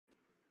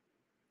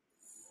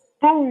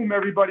Boom,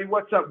 everybody.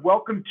 What's up?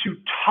 Welcome to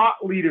Taught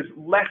Leaders,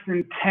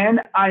 Lesson 10.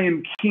 I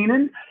am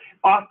Keenan,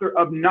 author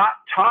of Not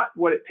Taught,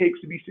 What It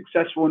Takes to Be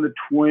Successful in the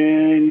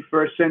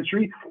 21st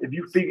Century. If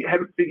you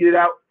haven't figured it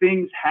out,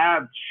 things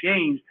have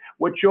changed.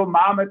 What your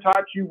mama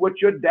taught you, what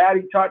your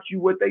daddy taught you,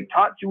 what they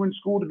taught you in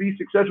school to be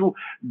successful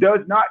does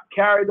not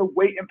carry the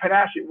weight and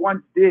panache it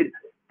once did.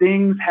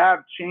 Things have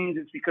changed.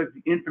 It's because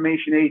the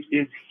information age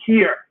is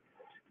here.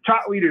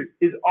 Taught Leaders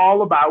is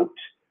all about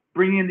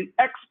bringing in the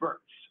experts,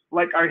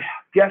 like our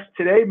guest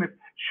today, Ms.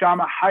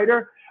 Shama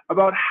Hyder,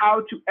 about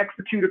how to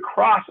execute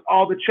across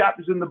all the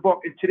chapters in the book.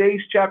 And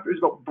today's chapter is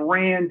about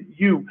brand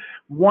you.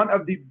 One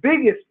of the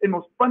biggest and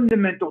most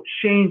fundamental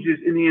changes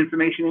in the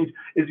information age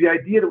is the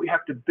idea that we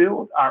have to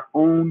build our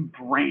own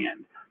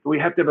brand. We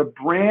have to have a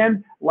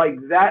brand like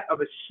that of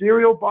a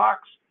cereal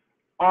box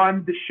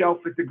on the shelf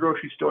at the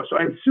grocery store. So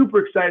I'm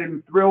super excited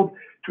and thrilled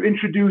to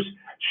introduce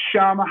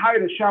Shama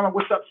Hyder. Shama,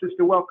 what's up,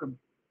 sister? Welcome.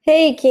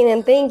 Hey,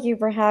 Keenan. Thank you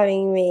for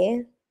having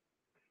me.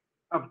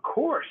 Of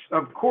course.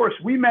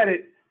 We met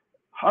at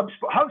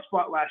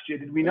HubSpot last year,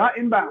 did we not?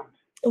 Inbound.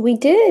 We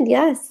did,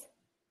 yes.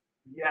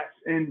 Yes,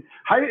 and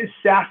Hyder is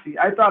sassy.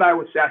 I thought I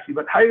was sassy,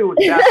 but Hyder was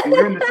sassy.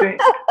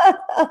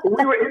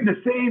 We were in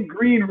the same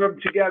green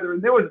room together,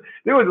 and there was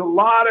a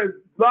lot of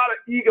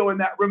ego in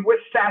that room. We're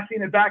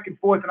sassing it back and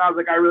forth, and I was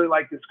like, I really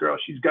like this girl.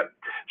 She's got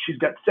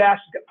sass,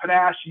 she's got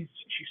panache, she's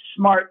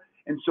smart,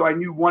 and so I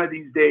knew one of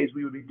these days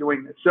we would be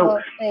doing this.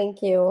 So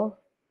thank you.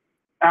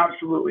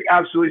 Absolutely.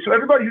 So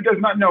everybody who does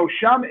not know,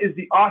 Shama is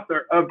the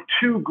author of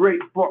two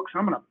great books.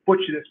 I'm going to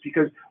butcher this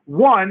because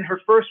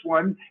her first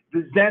one,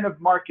 The Zen of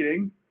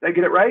Marketing. Did I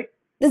get it right?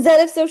 The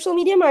Zen of Social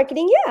Media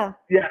Marketing, yeah.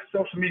 Yeah,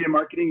 social media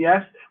marketing,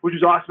 yes, which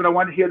is awesome. And I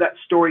wanted to hear that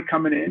story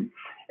coming in.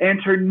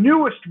 And her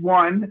newest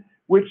one,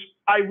 which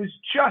I was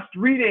just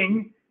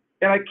reading,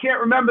 and I can't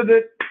remember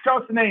tell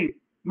us the name.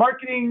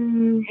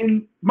 Marketing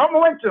in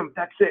Momentum.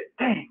 That's it.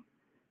 Dang.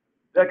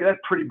 That's a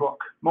pretty book,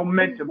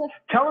 Momentum.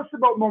 Tell us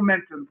about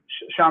Momentum,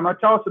 Shama.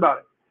 Tell us about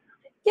it.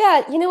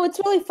 Yeah, it's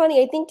really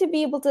funny. I think to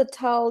be able to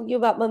tell you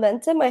about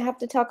Momentum, I have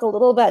to talk a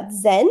little about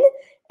Zen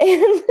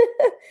and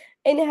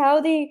and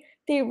how they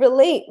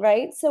relate,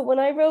 right? So when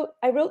I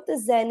wrote the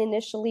Zen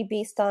initially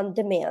based on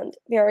demand,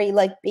 very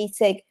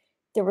basic.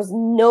 There was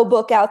no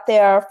book out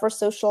there for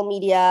social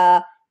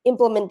media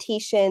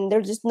implementation.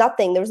 There's just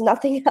nothing. There was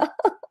nothing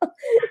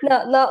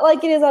not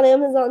like it is on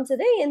Amazon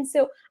today. And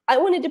so I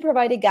wanted to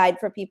provide a guide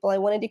for people. I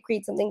wanted to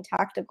create something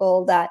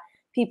tactical that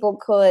people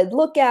could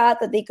look at,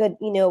 that they could,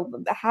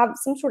 have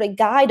some sort of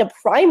guide, a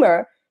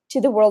primer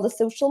to the world of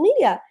social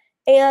media.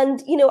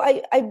 And,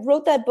 I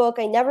wrote that book.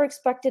 I never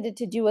expected it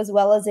to do as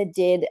well as it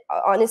did,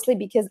 honestly,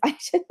 because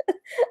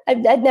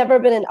I'd never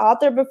been an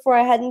author before.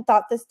 I hadn't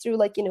thought this through,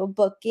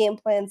 book game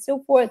plan,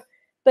 so forth.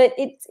 But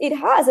it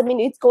has. I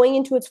mean, it's going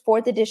into its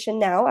 4th edition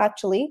now,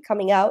 actually,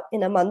 coming out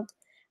in a month.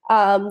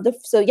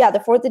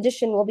 The 4th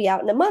edition will be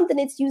out in a month, and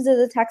it's used as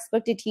a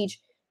textbook to teach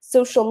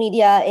social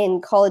media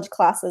in college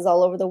classes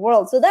all over the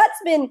world. So that's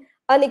been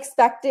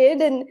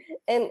unexpected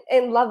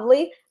and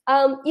lovely.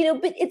 But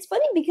it's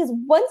funny because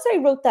once I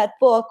wrote that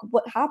book,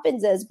 what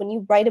happens is when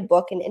you write a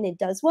book and it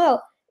does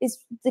well, is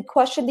the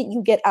question that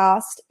you get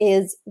asked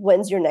is,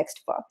 when's your next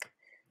book?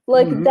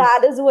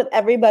 That is what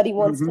everybody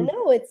wants to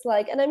know. It's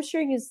and I'm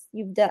sure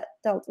you've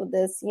dealt with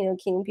this,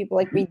 King, people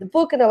read the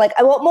book and they're like,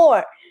 I want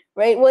more,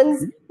 right? When's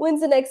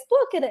the next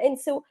book? And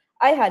so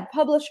I had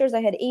publishers,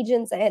 I had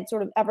agents, I had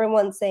sort of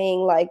everyone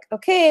saying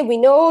okay, we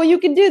know you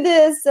can do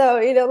this.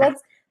 So,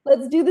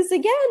 let's do this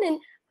again. And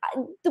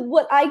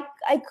what I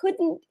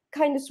couldn't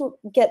kind of sort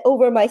of get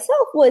over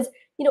myself was,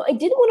 I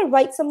didn't want to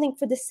write something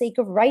for the sake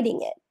of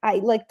writing it.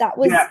 That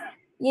was,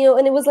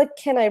 and it was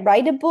can I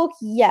write a book?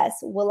 Yes.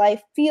 Will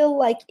I feel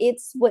like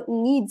it's what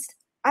needs?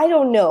 I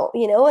don't know,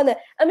 and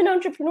I'm an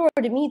entrepreneur.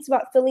 To me, it's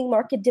about filling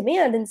market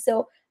demand. And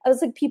so I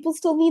was people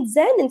still need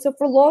Zen. And so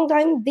for a long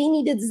time, they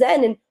needed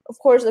Zen. And of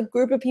course, a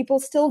group of people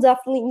still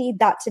definitely need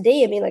that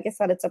today. I mean, like I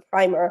said, it's a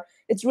primer.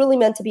 It's really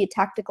meant to be a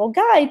tactical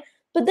guide.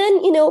 But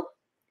then,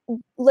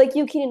 like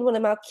you, Keenan, when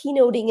I'm out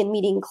keynoting and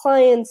meeting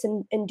clients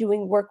and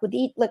doing work with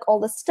all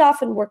this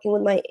stuff and working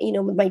with my,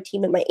 with my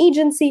team and my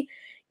agency,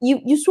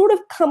 you sort of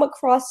come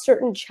across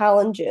certain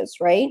challenges,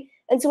 right?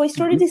 And so I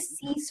started to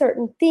see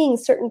certain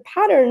things, certain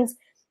patterns.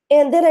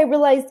 And then I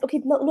realized,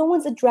 okay, no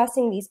one's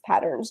addressing these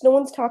patterns. No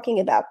one's talking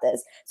about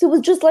this. So it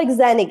was just like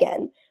Zen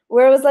again,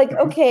 where I was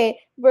okay,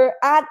 we're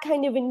at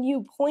kind of a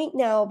new point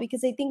now,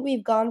 because I think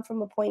we've gone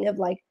from a point of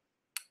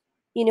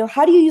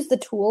how do you use the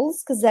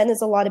tools? Because Zen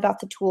is a lot about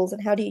the tools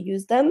and how do you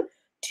use them,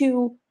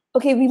 to,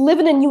 okay, we live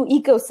in a new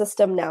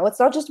ecosystem now. It's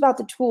not just about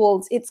the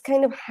tools. It's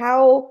kind of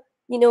how,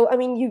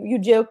 you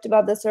joked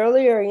about this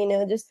earlier,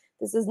 just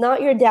this is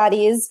not your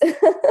daddy's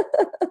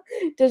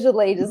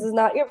digital age. This is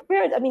not your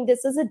parents. I mean,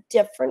 this is a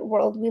different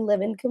world we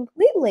live in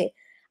completely.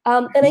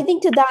 And I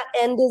think to that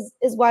end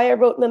is why I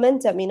wrote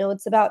Momentum.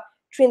 It's about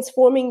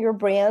transforming your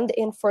brand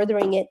and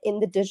furthering it in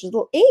the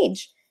digital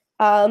age.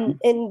 So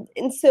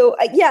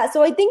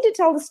I think to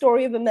tell the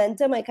story of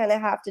Momentum, I kind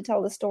of have to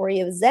tell the story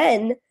of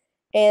Zen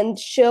and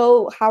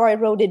show how I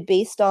wrote it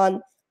based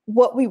on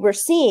what we were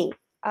seeing.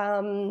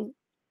 So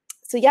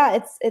yeah,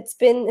 it's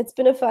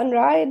been a fun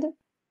ride.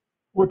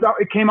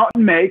 It came out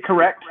in May,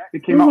 correct?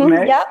 It came out in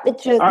May. Yeah,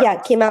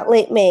 it came out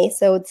late May,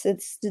 so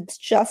it's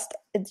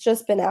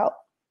just been out.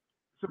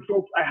 So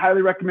folks, I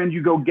highly recommend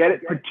you go get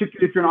it,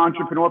 particularly if you're an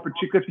entrepreneur,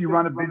 particularly if you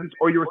run a business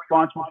or you're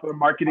responsible for a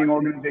marketing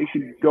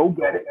organization. Go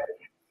get it.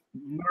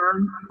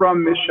 Learn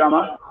from Miss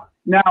Shama.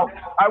 Now,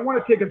 I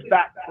want to take us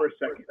back for a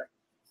second,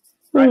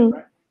 right?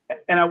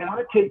 And I want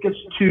to take us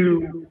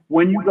to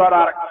when you got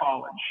out of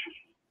college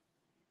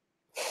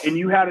and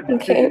you had a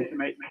decision to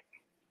make.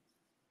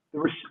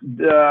 What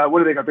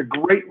do they got? The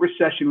Great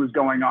Recession was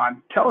going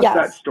on. Tell us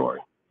that story.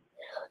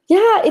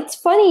 Yeah, it's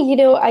funny.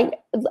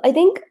 I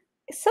think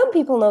some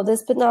people know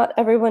this, but not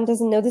everyone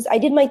doesn't know this. I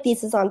did my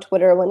thesis on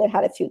Twitter when it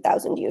had a few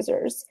thousand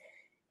users.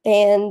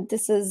 And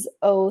this is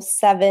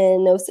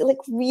 07, like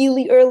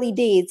really early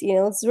days,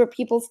 this is where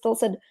people still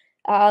said,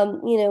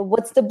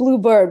 what's the blue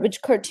bird?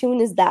 Which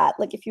cartoon is that?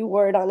 Like if you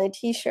wore it on a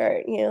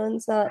t-shirt, and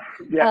it's not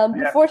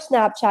before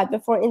Snapchat,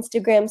 before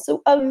Instagram.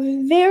 So a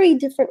very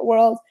different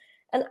world.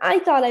 And I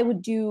thought I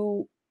would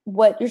do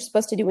what you're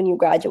supposed to do when you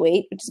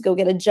graduate, which is go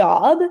get a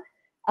job.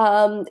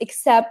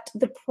 Except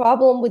the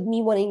problem with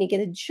me wanting to get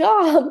a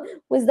job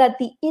was that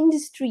the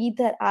industry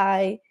that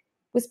I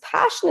was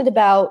passionate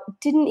about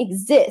didn't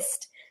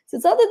exist. So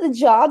it's not that the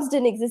jobs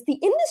didn't exist, the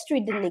industry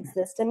didn't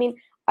exist. I mean,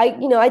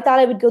 I thought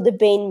I would go the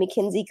Bain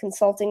McKinsey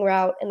consulting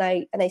route, and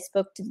I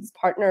spoke to these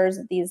partners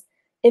at these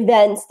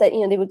events that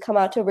they would come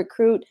out to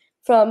recruit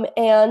from,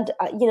 and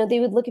they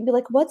would look and be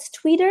like, "What's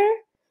Twitter?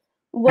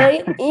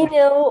 What what's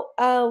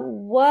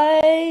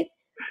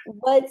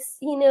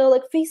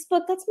like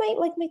Facebook? That's my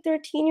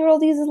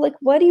 13-year-old uses. Like,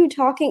 what are you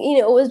talking?"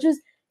 It was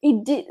just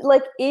it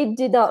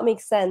did not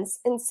make sense,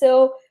 and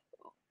so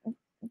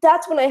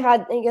that's when I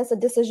had, I guess, a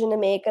decision to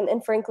make.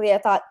 And frankly, I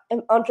thought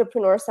an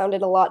entrepreneur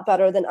sounded a lot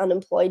better than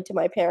unemployed to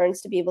my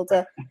parents, to be able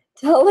to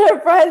tell their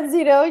friends,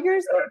 here's your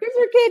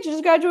kid, you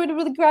just graduated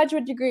with a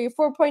graduate degree,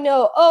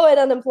 4.0, and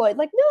unemployed.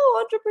 Like, no,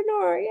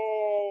 entrepreneur,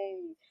 yay.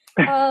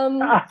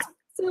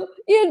 So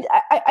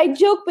I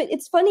joke, but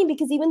it's funny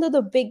because even though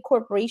the big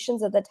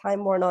corporations at the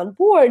time weren't on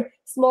board,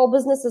 small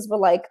businesses were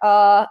like,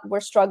 we're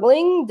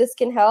struggling, this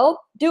can help,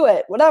 do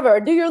it, whatever,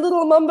 do your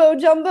little mumbo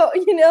jumbo,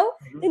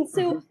 And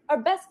so our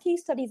best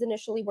case studies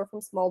initially were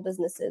from small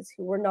businesses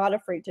who were not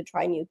afraid to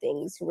try new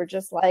things, who were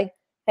just like,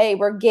 hey,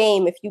 we're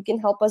game. If you can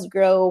help us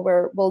grow,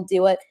 we'll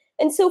do it.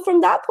 And so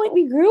from that point,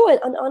 we grew it.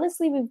 And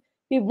honestly,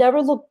 we've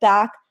never looked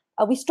back.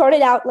 We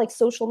started out like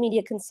social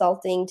media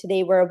consulting.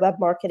 Today, we're a web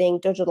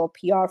marketing, digital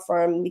PR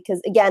firm, because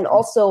again,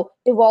 also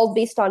evolved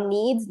based on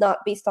needs, not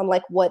based on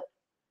like what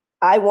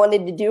I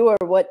wanted to do or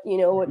what,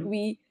 what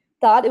we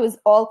thought. It was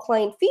all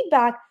client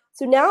feedback.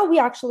 So now we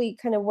actually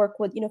kind of work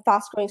with,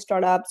 fast growing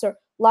startups or a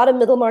lot of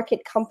middle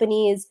market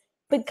companies,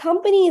 but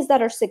companies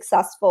that are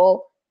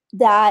successful,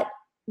 that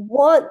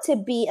want to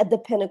be at the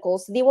pinnacle.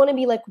 So they want to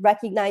be like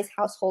recognized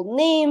household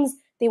names.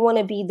 They want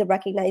to be the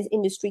recognized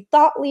industry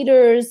thought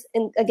leaders.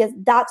 And I guess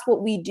that's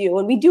what we do.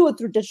 And we do it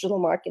through digital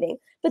marketing.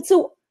 But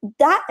so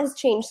that has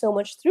changed so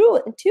much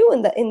too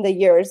in the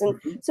years. And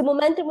so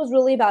Momentum was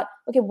really about,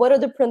 okay, what are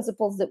the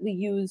principles that we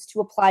use to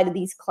apply to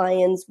these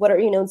clients? What are,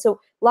 and so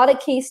a lot of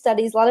case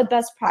studies, a lot of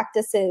best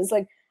practices.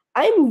 Like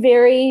I'm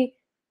very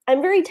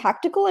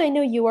tactical. I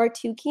know you are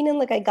too, Keenan.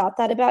 Like I got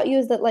that about you,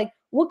 is that like,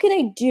 what can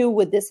I do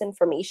with this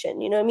information?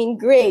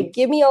 Great,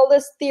 give me all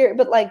this theory,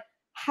 but like,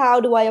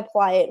 how do I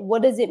apply it?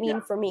 What does it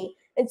mean for me?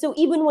 And so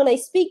even when I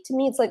speak, to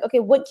me, it's like, okay,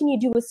 what can you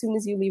do as soon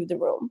as you leave the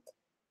room?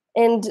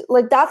 And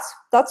like, that's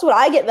what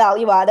I get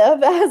value out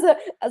of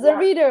as a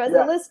reader, as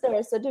a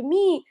listener. So to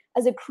me,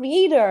 as a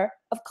creator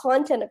of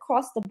content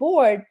across the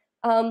board,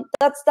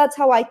 that's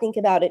how I think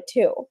about it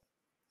too.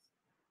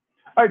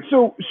 All right,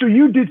 so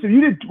you did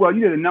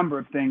a number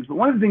of things, but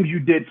one of the things you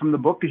did from the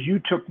book is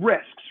you took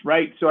risks,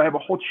 right? So I have a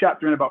whole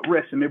chapter in about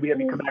risks, and maybe we have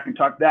to come back and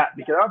talk that,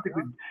 because I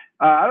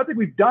don't think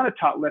we've done a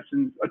taught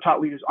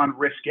leaders on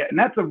risk yet, and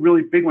that's a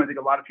really big one. I think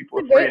a lot of people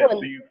are afraid of.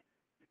 So you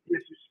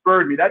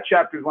spurred me. That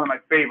chapter is one of my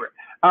favorite.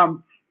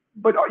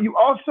 But you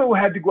also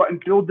had to go out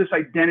and build this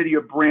identity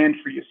or brand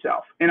for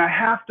yourself, and I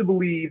have to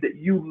believe that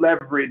you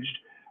leveraged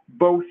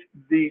both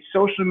the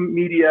social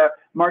media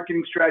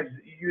marketing strategies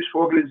that you use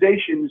for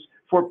organizations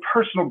for a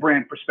personal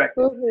brand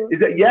perspective. Is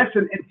that yes?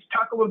 And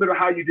talk a little bit about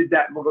how you did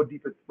that, and we'll go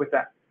deeper with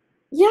that.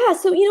 Yeah,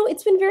 so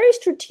it's been very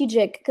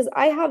strategic, because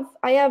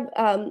we have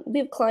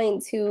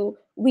clients who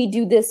we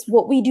do this,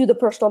 what we do the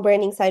personal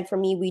branding side. For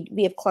me,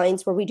 we have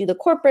clients where we do the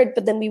corporate,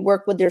 but then we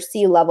work with their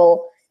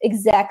C-level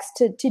execs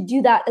to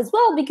do that as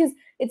well, because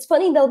it's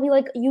funny, they'll be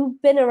like,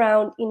 you've been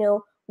around,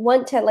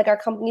 110, like our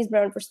company's been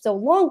around for so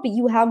long, but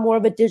you have more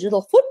of a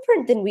digital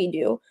footprint than we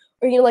do.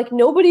 Or, like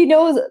nobody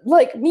knows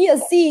like me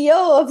as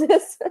CEO of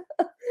this,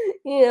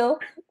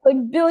 like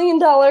 $1 billion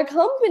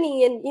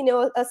company.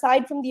 And,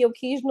 aside from the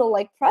occasional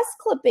like press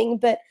clipping,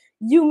 but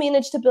you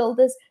managed to build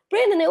this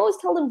brand. And I always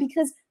tell them,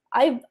 because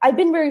I've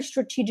been very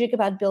strategic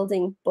about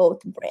building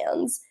both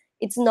brands.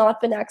 It's not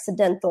been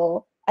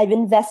accidental. I've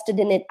invested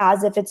in it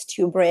as if it's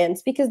two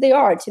brands, because they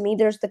are. To me,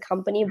 there's the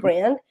company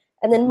brand,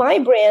 And then my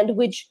brand,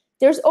 which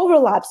there's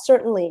overlap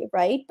certainly,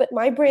 right? But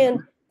my brand,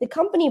 the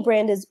company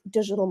brand is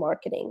digital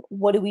marketing.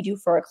 What do we do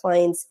for our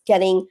clients?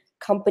 Getting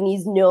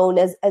companies known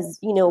as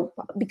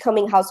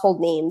becoming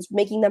household names,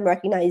 making them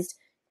recognized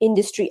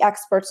industry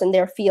experts in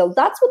their field.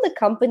 That's what the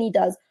company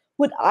does.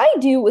 What I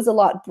do is a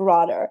lot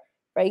broader,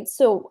 right?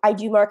 So I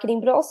do marketing,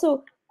 but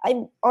also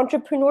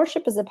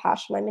entrepreneurship is a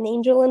passion. I'm an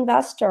angel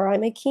investor.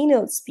 I'm a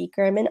keynote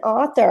speaker. I'm an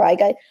author.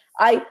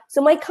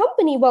 So my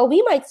company, while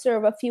we might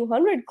serve a few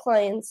hundred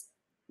clients,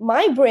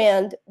 my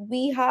brand,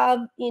 we have,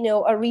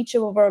 a reach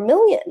of over 1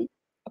 million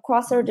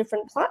across our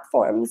different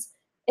platforms.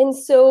 And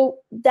so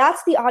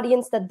that's the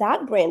audience that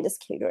brand is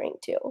catering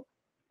to,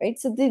 right?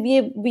 So we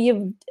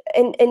have,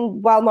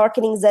 and while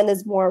Marketing Zen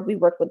is more, we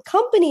work with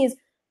companies,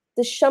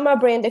 the Shama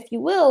brand, if you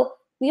will,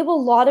 we have a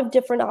lot of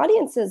different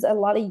audiences, a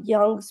lot of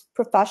young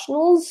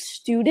professionals,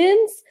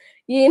 students,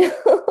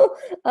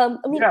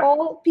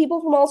 all people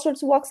from all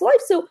sorts of walks of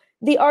life. So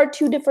they are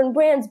two different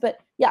brands, but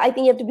yeah, I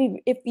think you have to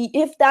be,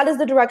 if that is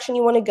the direction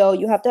you want to go,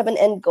 you have to have an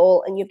end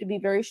goal and you have to be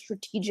very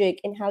strategic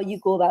in how you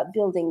go about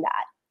building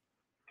that.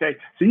 Okay,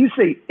 so you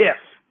say if.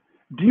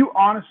 Do you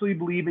honestly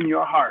believe in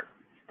your heart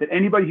that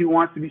anybody who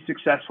wants to be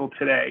successful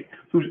today,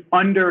 who's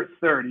under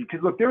 30,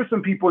 because look, there are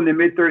some people in their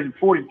mid-30s and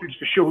 40s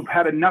for sure who've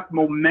had enough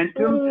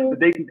momentum that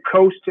they can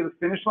coast to the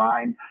finish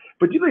line,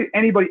 but do you think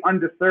anybody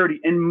under 30,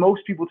 and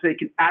most people today,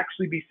 can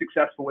actually be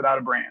successful without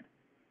a brand?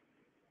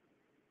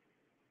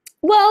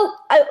 Well,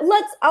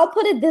 I'll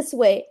put it this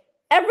way.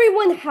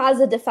 Everyone has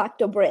a de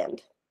facto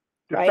brand.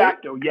 De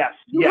facto, right? Yes.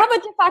 You have a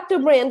de facto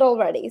brand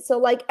already. So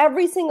like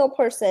every single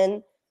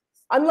person,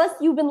 unless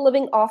you've been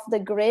living off the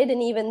grid,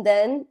 and even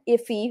then,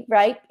 iffy,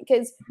 right?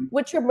 Because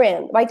what's your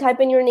brand? If I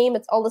type in your name,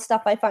 it's all the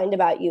stuff I find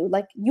about you.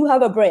 Like you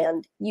have a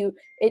brand.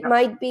 It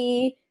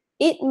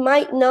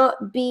might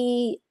not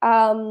be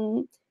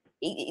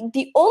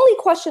the only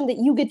question that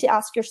you get to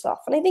ask yourself.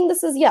 And I think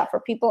this is, for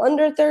people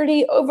under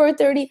 30, over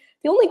 30,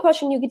 the only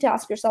question you get to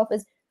ask yourself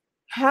is,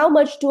 how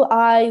much do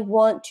I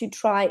want to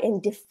try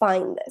and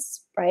define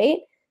this, right?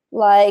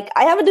 Like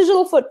I have a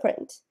digital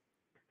footprint.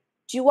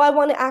 Do I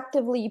want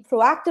to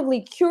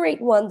proactively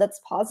curate one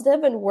that's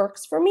positive and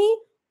works for me?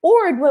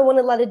 Or do I want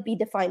to let it be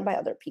defined by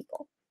other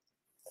people?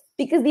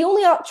 Because the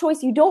only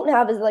choice you don't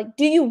have is like,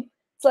 do you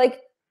have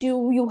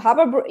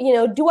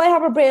do I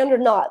have a brand or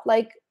not?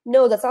 Like,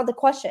 no, that's not the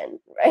question,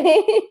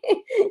 right?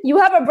 You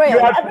have a brand.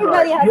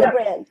 Everybody has a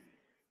brand.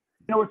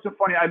 You know, it's so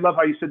funny. I love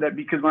how you said that,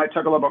 because when I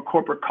talk a lot about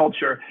corporate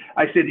culture,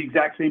 I say the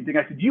exact same thing.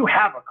 I said, you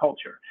have a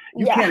culture.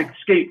 You can't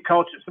escape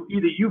culture. So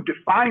either you've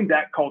defined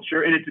that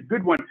culture and it's a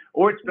good one,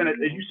 or it's been, as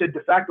you said,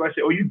 de facto. I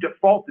say, you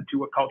defaulted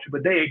to a culture,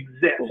 but they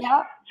exist.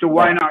 Yeah. So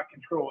why not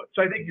control it?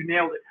 So I think you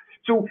nailed it.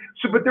 So,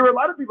 but there are a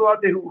lot of people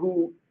out there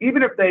who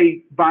even if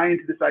they buy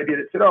into this idea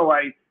that said,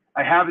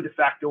 I have a de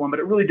facto one, but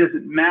it really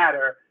doesn't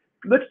matter.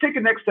 Let's take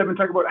a next step and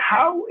talk about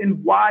how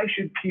and why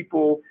should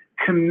people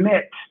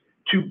commit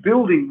to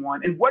building one,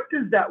 and what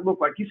does that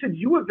look like? You said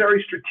you were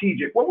very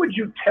strategic. What would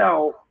you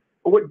tell,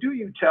 or what do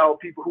you tell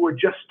people who are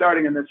just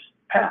starting in this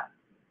path?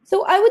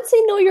 So I would say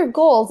know your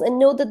goals and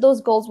know that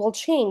those goals will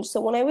change.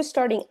 So when I was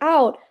starting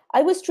out,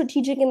 I was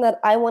strategic in that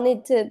I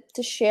wanted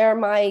to share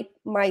my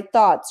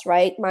thoughts,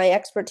 right? My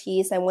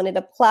expertise. I wanted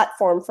a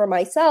platform for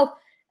myself.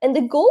 And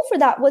the goal for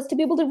that was to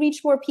be able to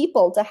reach more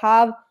people, to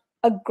have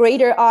a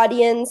greater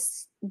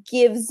audience,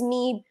 gives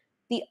me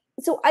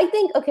so I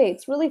think,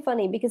 it's really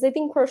funny because I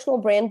think personal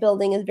brand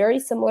building is very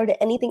similar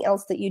to anything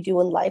else that you do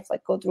in life,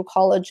 like go through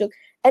college.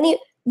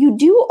 You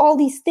do all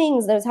these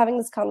things. And I was having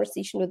this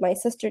conversation with my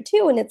sister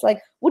too. And it's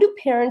like, what do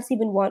parents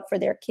even want for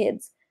their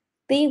kids?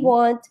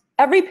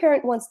 Every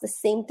parent wants the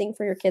same thing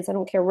for your kids. I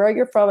don't care where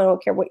you're from. I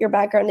don't care what your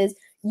background is.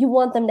 You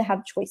want them to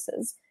have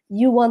choices.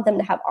 You want them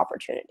to have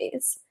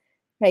opportunities,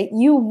 right?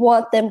 You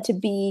want them to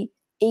be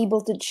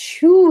able to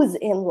choose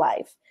in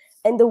life.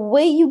 And the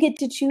way you get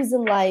to choose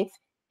in life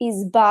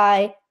is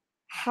by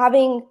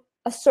having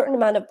a certain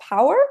amount of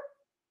power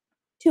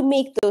to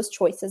make those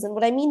choices. And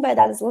what I mean by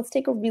that is, let's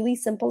take a really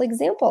simple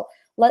example.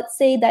 Let's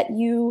say that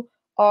you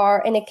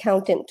are an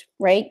accountant,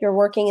 right? You're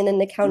working in an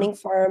accounting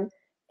firm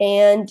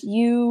and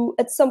you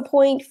at some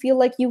point feel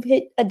like you've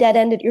hit a dead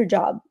end at your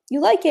job. You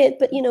like it,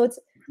 but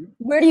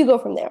where do you go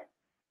from there?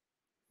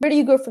 Where do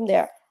you go from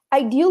there?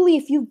 Ideally,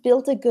 if you've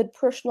built a good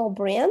personal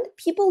brand,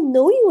 people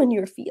know you in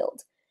your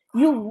field.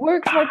 You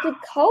worked hard to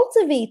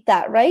cultivate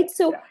that, right?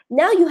 So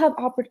now you have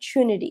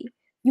opportunity,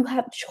 you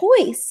have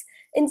choice.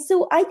 And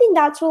so I think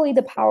that's really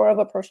the power of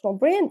a personal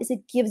brand, is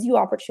it gives you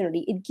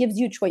opportunity. It gives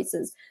you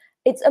choices.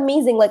 It's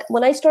amazing. Like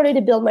when I started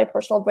to build my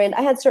personal brand,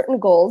 I had certain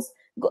goals,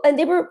 and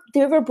they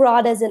were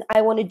broad, as in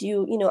I want to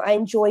do, I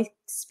enjoy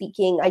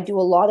speaking. I do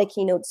a lot of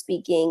keynote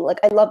speaking. Like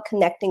I love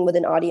connecting with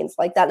an audience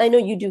like that. And I know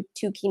you do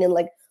too, Keenan.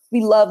 Like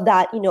we love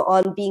that,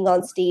 on being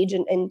on stage,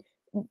 and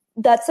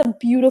that's a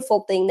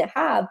beautiful thing to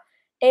have.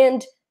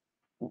 And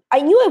I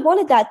knew I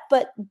wanted that,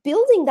 but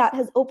building that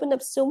has opened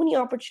up so many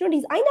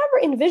opportunities I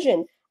never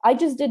envisioned. I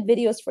just did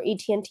videos for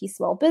AT&T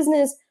Small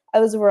Business. I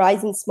was a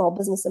Verizon Small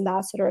Business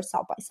Ambassador at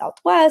South by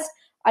Southwest.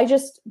 I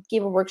just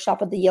gave a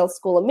workshop at the Yale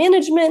School of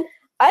Management.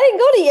 I didn't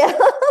go to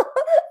Yale.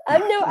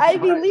 I'm no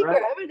Ivy Leaguer.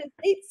 Right. I'm in a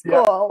state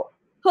school.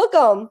 Yeah. Hook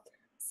 'em.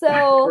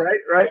 So,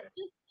 right.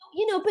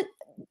 But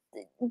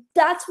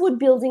that's what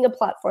building a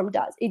platform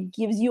does. It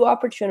gives you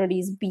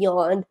opportunities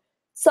beyond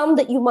some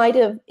that you might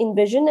have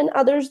envisioned and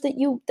others that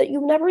you've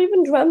never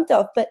even dreamt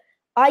of. But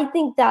I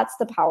think that's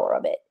the power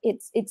of it.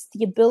 It's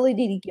the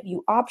ability to give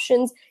you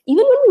options.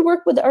 Even when we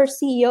work with our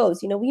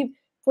CEOs,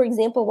 for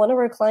example, one of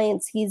our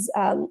clients, he's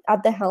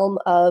at the helm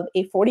of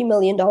a $40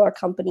 million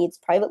company. It's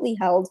privately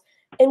held.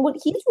 And what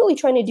he's really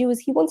trying to do is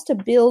he's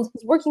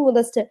working with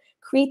us to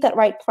create that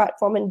right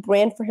platform and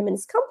brand for him and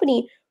his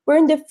company, where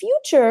in the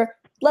future,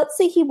 let's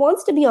say he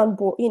wants to be on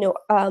board,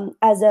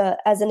 as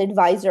an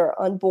advisor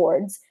on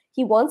boards.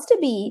 He wants to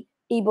be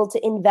able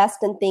to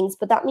invest in things,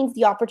 but that means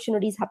the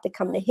opportunities have to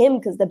come to him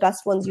because the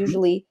best ones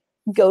usually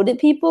go to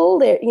people.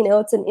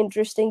 It's an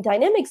interesting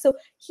dynamic. So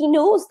he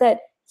knows that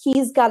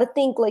he's got to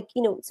think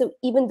so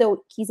even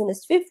though he's in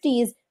his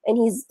 50s and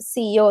he's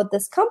CEO of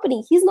this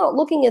company, he's not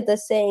looking at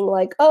this saying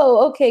like,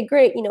 oh, okay,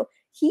 great.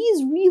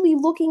 He's really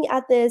looking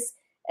at this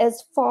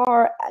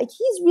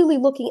he's really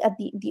looking at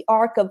the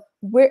arc of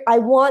where I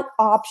want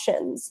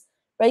options,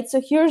 right? So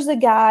here's a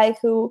guy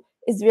who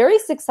is very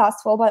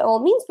successful by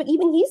all means, but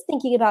even he's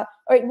thinking about,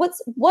 all right, what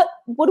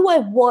do I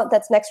want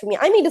that's next for me?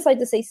 I may decide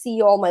to say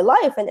CEO all my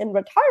life and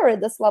retire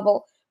at this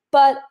level,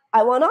 but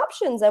I want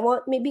options. I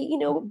want maybe,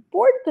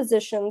 board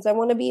positions. I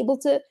want to be able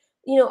to,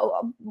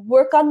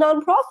 work on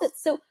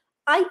nonprofits. So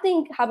I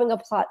think having a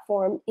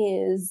platform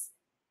is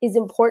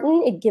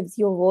important. It gives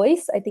you a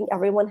voice. I think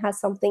everyone has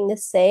something to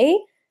say.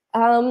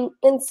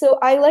 And so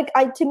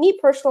to me,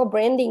 personal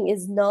branding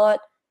is not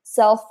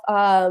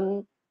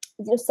self-serving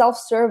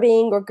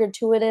or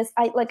gratuitous.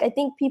 I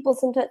think people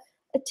sometimes,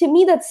 to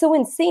me, that's so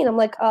insane. I'm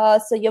like,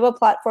 so you have a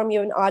platform, you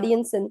have an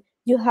audience, and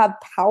you have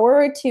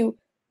power to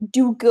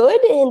do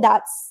good, and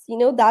that's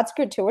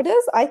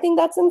gratuitous. I think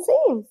that's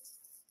insane.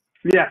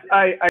 Yes,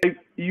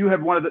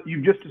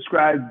 you've just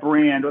described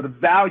brand, or the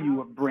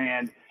value of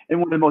brand, in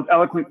one of the most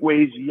eloquent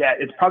ways yet.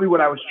 It's probably what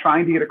I was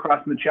trying to get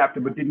across in the chapter,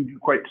 but didn't do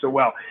quite so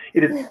well.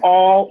 It is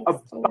all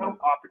about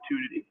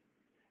opportunity.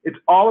 It's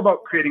all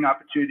about creating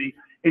opportunity.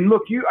 And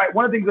look,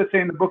 one of the things I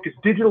say in the book is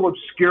digital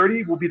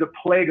obscurity will be the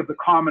plague of the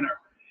commoner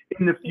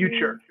in the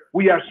future.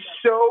 We are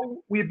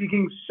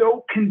becoming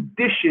so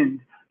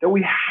conditioned that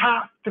we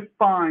have to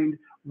find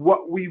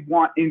what we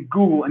want in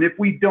Google. And if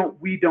we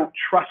don't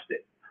trust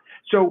it.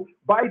 So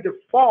by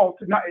default,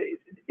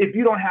 if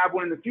you don't have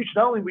one in the future,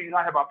 not only will you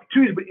not have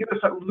opportunities, but you're going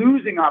to start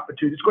losing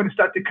opportunities. It's going to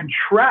start to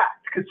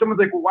contract because someone's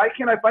like, well, why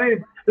can't I find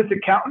anything? This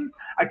accountant,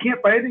 I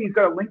can't find anything. He's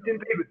got a LinkedIn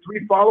page with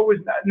 3 followers.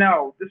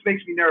 No, this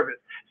makes me nervous.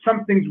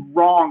 Something's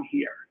wrong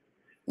here.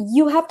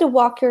 You have to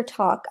walk your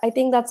talk. I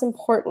think that's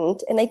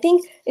important. And I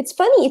think it's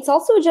funny. It's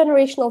also a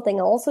generational thing.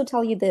 I'll also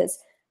tell you this.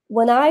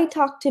 When I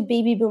talk to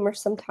baby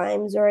boomers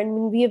sometimes, or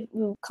when we have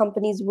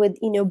companies with,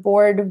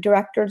 board of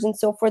directors and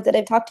so forth that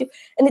I've talked to,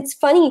 and it's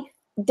funny,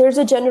 there's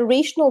a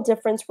generational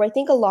difference where I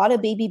think a lot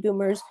of baby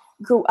boomers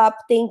grew up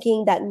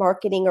thinking that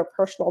marketing or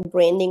personal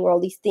branding or all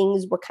these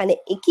things were kind of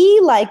icky.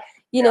 Like,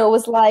 it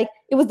was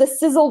the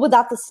sizzle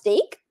without the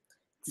steak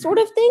sort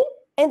of thing.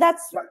 And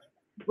that's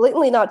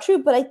blatantly not true.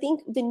 But I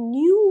think the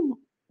new,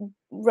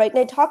 right,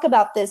 and I talk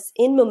about this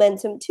in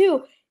Momentum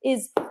too,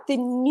 is the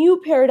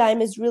new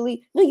paradigm is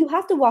really, no, you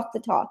have to walk the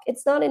talk.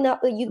 It's not enough.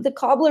 The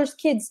cobbler's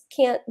kids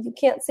you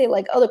can't say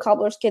like, oh, the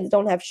cobbler's kids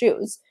don't have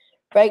shoes,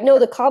 right? No,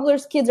 the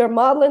cobbler's kids are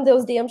modeling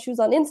those damn shoes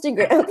on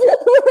Instagram.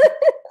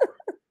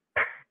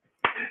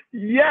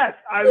 Yes,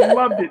 I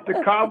loved it.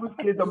 The cobbler's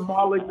kids are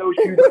modeling those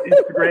shoes on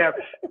Instagram.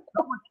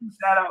 Someone tweet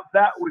that out.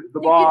 That was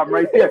the bomb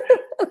right there.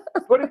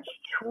 But it's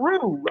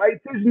true, right?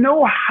 There's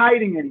no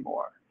hiding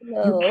anymore.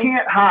 No. You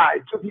can't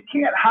hide. So if you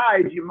can't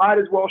hide, you might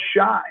as well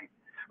shine.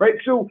 Right.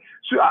 So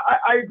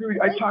I agree.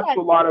 I talk to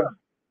a lot of.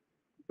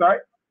 Sorry.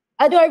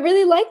 I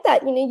really like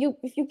that.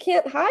 If you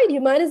can't hide,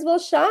 you might as well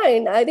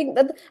shine. I think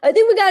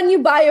we got a new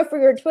bio for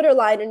your Twitter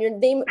line and your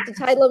name, the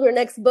title of your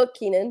next book,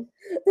 Keenan.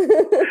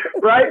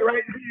 Right. There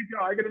you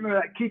go. I got to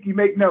remember that. Kiki,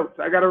 make notes.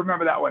 I got to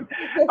remember that one.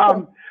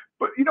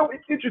 But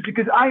it's interesting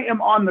because I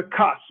am on the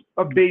cusp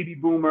of baby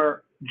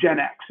boomer Gen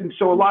X, and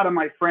so a lot of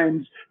my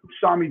friends who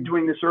saw me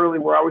doing this early,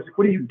 where I was like,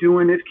 "What are you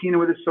doing, this Keenan,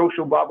 with this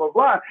social blah blah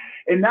blah?"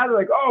 And now they're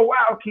like, "Oh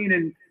wow,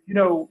 Keenan.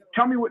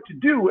 Tell me what to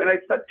do." And I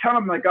start telling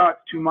them like, "Oh, it's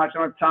too much. I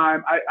don't have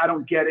time. I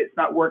don't get it. It's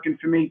not working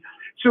for me."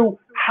 So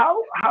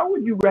how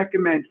would you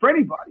recommend for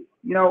anybody,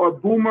 a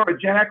boomer, a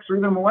Gen X, or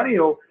even a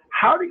millennial,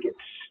 how to get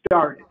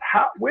started?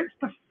 What's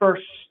the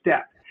first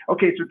step?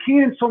 Okay, so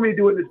Keenan told me to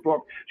do it in this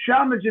book.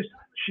 Shama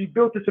she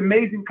built this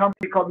amazing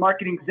company called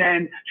Marketing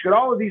Zen. She got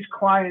all of these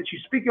clients.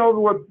 She's speaking all over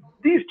the world.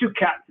 These 2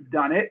 cats have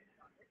done it.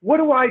 What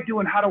do I do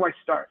and how do I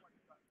start?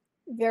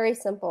 Very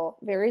simple.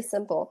 Very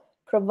simple.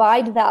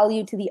 Provide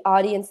value to the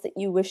audience that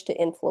you wish to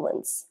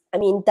influence. I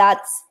mean,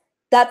 that's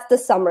the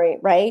summary,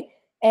 right?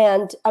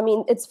 And I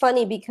mean, it's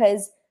funny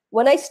because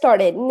when I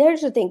started, and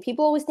here's the thing,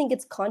 people always think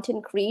it's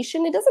content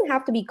creation. It doesn't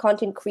have to be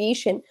content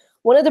creation.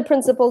 One of the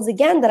principles,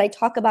 again, that I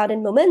talk about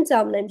in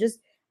Momentum, and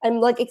I'm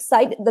like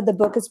excited that the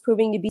book is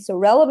proving to be so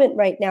relevant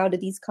right now to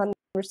these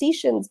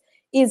conversations,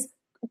 is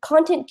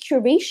content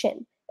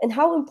curation and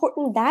how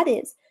important that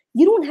is.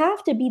 You don't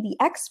have to be the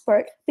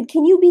expert, but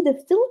can you be the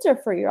filter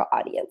for your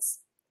audience?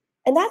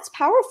 And that's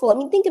powerful. I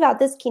mean, think about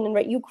this, Keenan,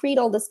 right? You create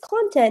all this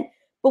content,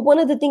 but one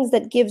of the things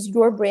that gives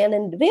your brand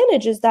an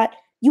advantage is that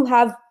you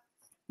have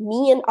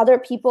me and other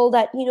people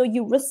that, you know,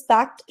 you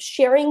respect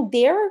sharing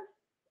their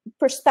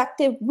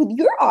perspective with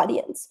your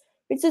audience.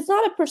 So it's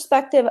not a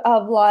perspective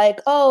of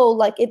like, oh,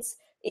 like it's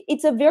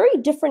a very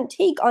different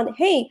take on,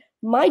 hey,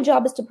 my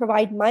job is to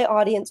provide my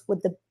audience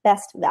with the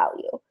best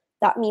value.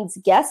 That means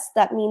guests,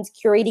 that means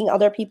curating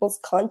other people's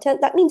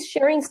content, that means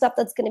sharing stuff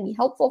that's going to be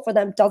helpful for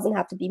them, doesn't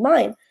have to be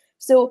mine.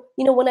 So,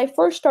 you know, when I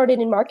first started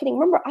in marketing,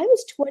 remember I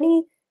was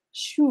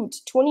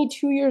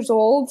 22 years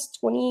old,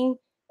 I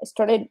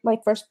started my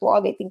first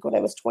blog, I think when I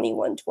was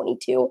 21,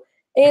 22.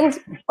 And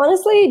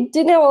honestly,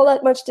 didn't have all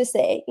that much to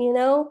say, you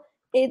know?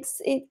 I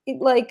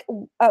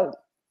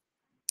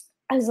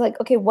was like,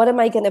 okay, what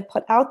am I going to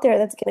put out there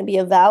that's going to be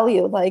of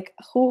value? Like,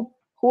 who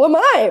am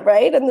I,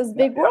 right? In this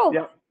big world.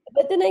 Yeah.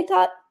 But then I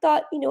thought,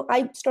 you know,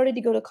 I started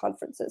to go to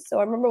conferences. So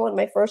I remember one of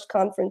my first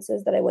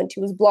conferences that I went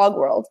to was Blog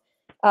World,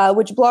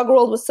 which Blog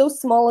World was so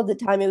small at the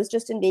time. It was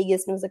just in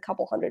Vegas and it was a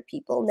couple hundred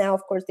people. Now,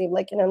 of course, they've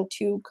like on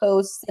 2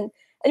 coasts. And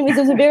anyways,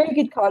 it was a very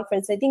good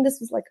conference. I think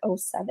this was like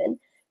 2007.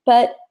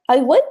 But I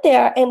went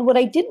there, and what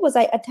I did was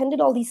I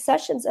attended all these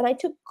sessions and I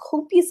took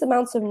copious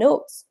amounts of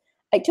notes.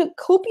 And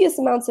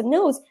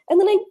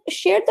then I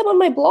shared them on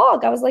my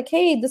blog. I was like,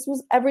 hey, this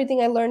was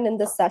everything I learned in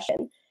this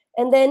session.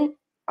 And then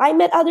I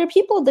met other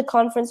people at the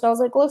conference and I was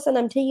like, listen,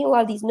 I'm taking a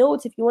lot of these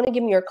notes. If you want to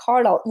give me your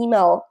card, I'll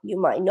email you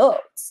my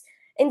notes.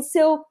 And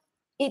so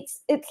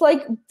it's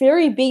like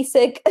very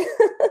basic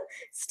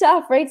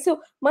stuff, right? So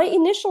my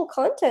initial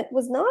content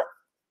was not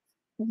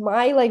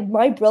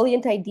my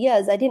brilliant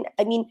ideas.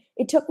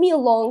 It took me a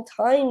long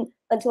time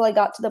until I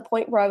got to the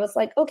point where I was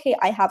like, okay,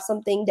 I have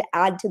something to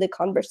add to the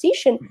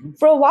conversation. Mm-hmm.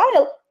 For a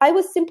while, I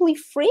was simply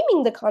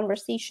framing the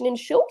conversation and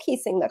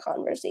showcasing the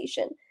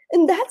conversation.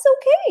 And that's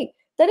okay.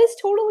 That is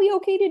totally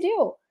okay to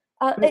do.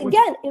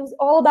 Again, it was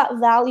all about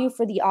value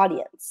for the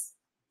audience.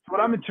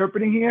 What I'm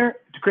interpreting here,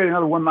 to create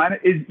another one-liner,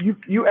 is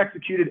you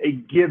executed a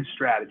give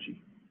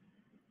strategy.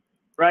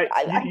 Right.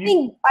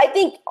 I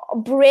think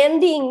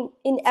branding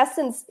in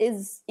essence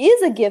is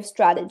a give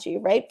strategy,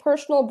 right?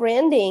 Personal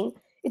branding.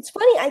 It's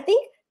funny. I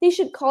think they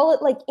should call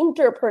it like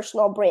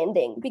interpersonal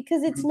branding,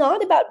 because it's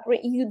not about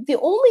you. The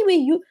only way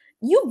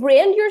you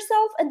brand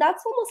yourself, and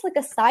that's almost like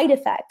a side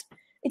effect.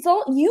 It's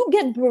all you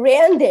get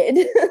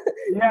branded.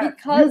 Yeah,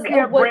 because you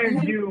can't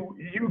brand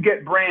you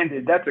get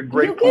branded. That's a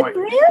great point.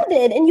 You get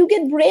branded, and you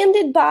get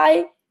branded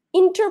by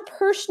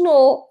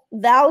interpersonal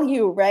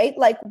value, right?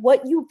 Like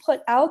what you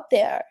put out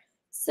there.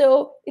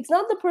 So it's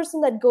not the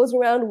person that goes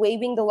around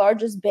waving the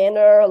largest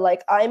banner,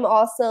 like I'm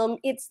awesome.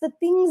 It's the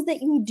things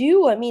that you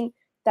do. I mean,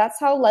 that's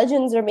how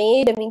legends are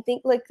made. I mean,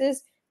 think like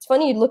this. It's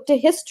funny, you look to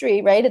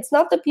history, right? It's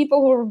not the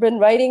people who have been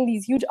writing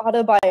these huge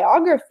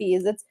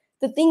autobiographies. It's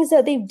the things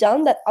that they've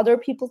done that other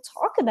people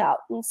talk about.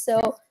 And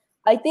so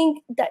I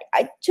think that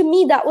to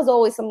me, that was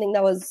always something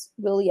that was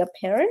really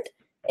apparent.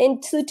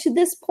 And to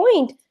this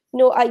point, you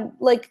know, I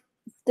like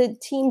the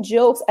team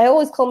jokes. I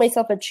always call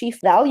myself a chief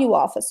value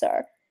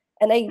officer.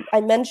 And I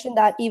mentioned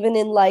that even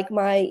in like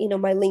my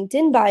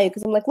LinkedIn bio,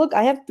 because I'm like, look,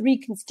 I have 3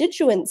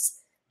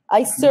 constituents.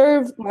 I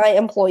serve my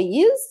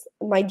employees,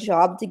 my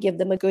job to give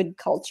them a good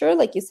culture.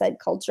 Like you said,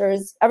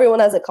 everyone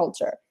has a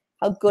culture.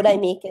 How good I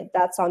make it,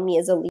 that's on me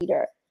as a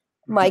leader.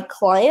 My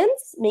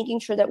clients, making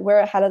sure that we're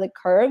ahead of the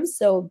curve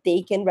so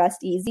they can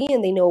rest easy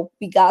and they know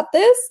we got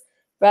this,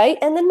 right?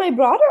 And then my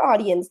broader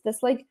audience,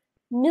 this like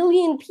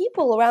million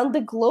people around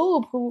the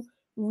globe who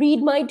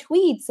read my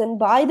tweets and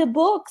buy the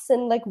books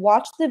and like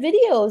watch the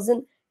videos.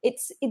 And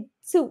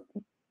so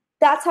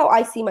that's how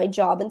I see my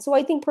job. And so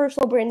I think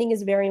personal branding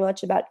is very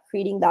much about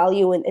creating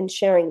value and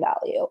sharing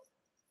value.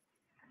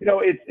 You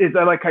know,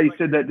 I like how you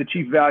said that, the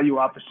chief value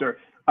officer.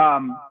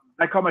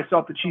 I call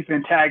myself the chief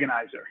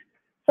antagonizer.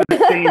 So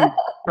the same,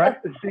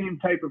 right? The same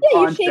type of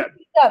concept. You shake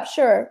things up,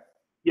 sure.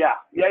 Yeah.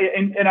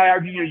 And I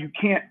argue, you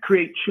can't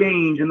create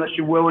change unless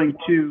you're willing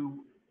to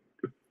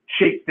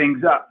shake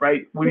things up,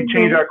 right? When we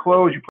change our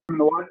clothes, you put them in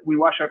the wash. We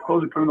wash our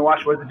clothes, we put them in the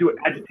wash. What does it do? It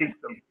agitates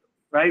them,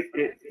 right?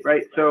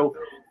 Right. So,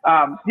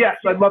 yes,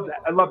 I love that.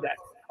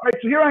 All right,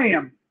 so here I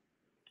am.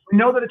 We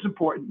know that it's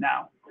important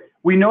now.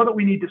 We know that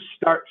we need to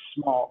start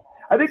small.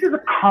 I think there's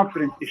a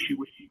confidence issue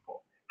with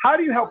people. How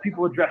do you help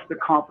people address the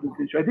confidence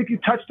issue? I think you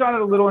touched on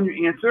it a little in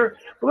your answer,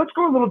 but let's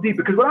go a little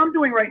deeper, because what I'm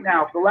doing right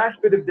now, for the last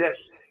bit of this,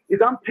 is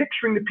I'm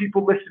picturing the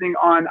people listening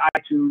on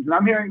iTunes, and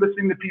I'm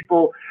listening to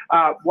people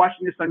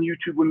watching this on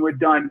YouTube when we're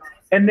done,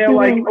 and they're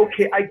like,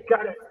 okay, I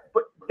got it,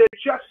 but they're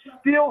just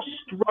still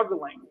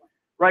struggling,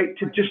 right,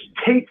 to just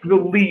take the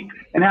leap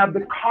and have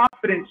the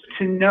confidence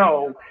to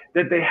know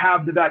that they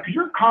have the value. Because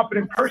you're a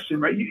confident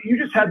person, right? You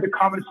just had the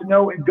confidence to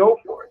know and go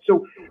for it.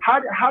 So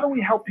how do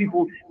we help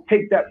people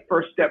take that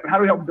first step, and how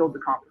do we help them build the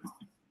confidence?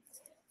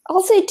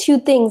 I'll say 2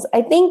 things.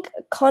 I think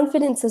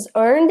confidence is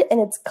earned and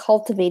it's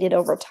cultivated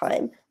over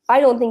time. I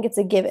don't think it's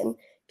a given.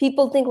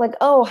 People think like,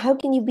 oh, how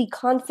can you be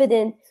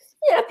confident?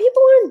 Yeah,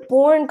 people aren't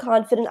born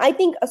confident. I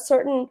think a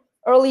certain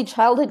early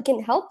childhood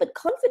can help, but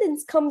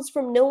confidence comes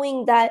from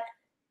knowing that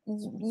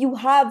you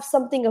have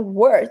something of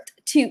worth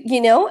to,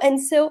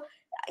 and so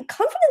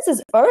confidence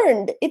is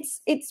earned.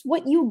 It's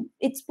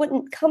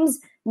what comes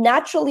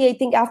naturally, I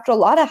think, after a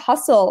lot of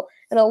hustle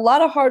and a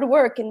lot of hard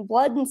work and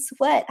blood and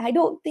sweat. I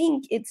don't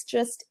think it's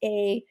just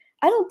I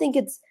don't think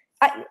it's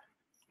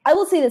I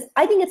will say this,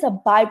 I think it's a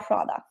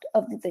byproduct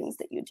of the things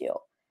that you do.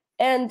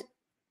 And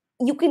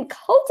you can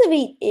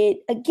cultivate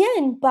it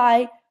again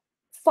by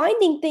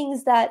finding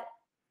things that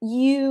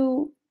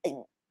you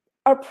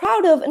are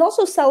proud of and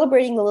also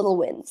celebrating the little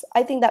wins.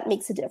 I think that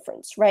makes a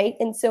difference, right?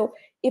 And so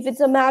if it's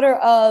a matter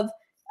of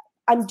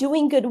I'm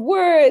doing good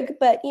work,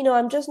 but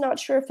I'm just not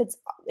sure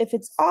if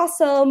it's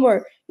awesome,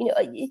 or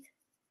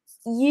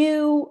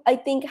you I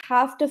think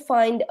have to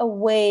find a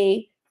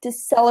way to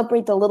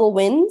celebrate the little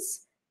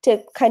wins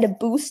to kind of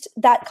boost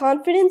that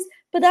confidence.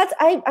 But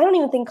I don't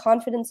even think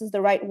confidence is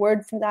the right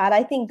word for that.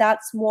 I think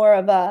that's more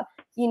of a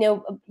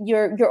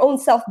your own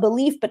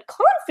self-belief. But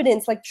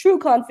confidence, like true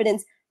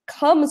confidence,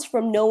 comes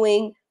from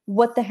knowing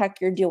what the heck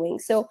you're doing.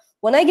 So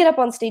when I get up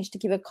on stage to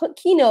give a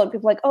keynote,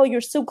 people are like, oh,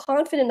 you're so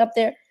confident up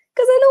there,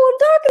 because I know what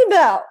I'm talking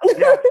about.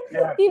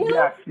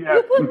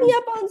 You put me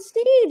up on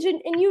stage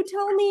and you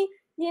tell me,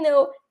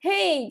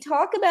 hey,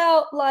 talk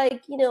about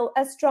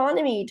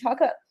astronomy,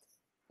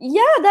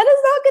 yeah, that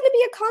is not going to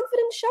be a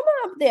confident Shama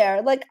up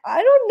there. Like,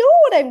 I don't know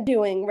what I'm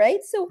doing,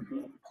 right? So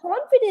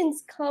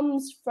confidence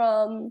comes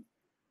from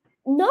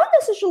not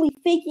necessarily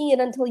faking it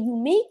until you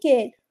make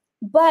it,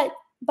 but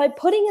by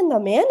putting in the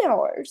man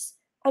hours.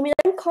 I mean,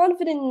 I'm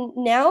confident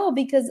now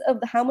because of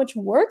how much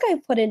work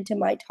I put into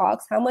my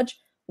talks, how much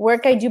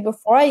work I do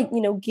before I,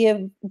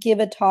 give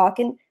a talk.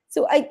 And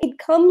so it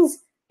comes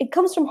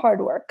from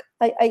hard work.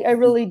 I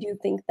really do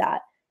think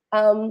that.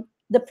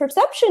 The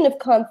perception of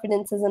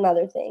confidence is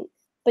another thing,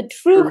 but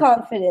true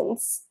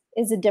confidence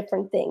is a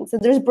different thing. So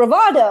there's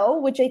bravado,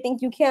 which I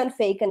think you can't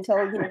fake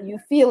until you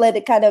feel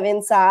it kind of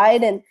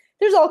inside. And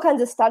there's all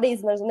kinds of studies,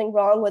 and there's nothing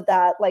wrong with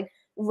that, like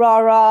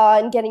rah-rah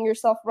and getting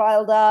yourself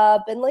riled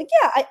up. And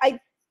I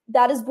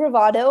that is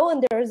bravado,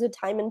 and there is a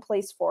time and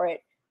place for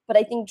it. But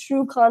I think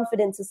true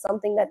confidence is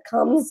something that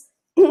comes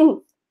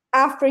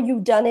after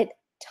you've done it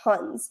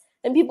tons.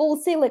 And people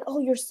will say like, oh,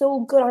 you're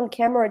so good on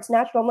camera, it's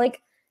natural. I'm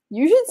like,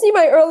 you should see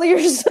my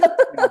earlier stuff.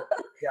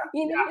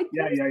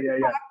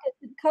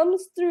 It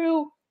comes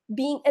through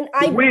being, and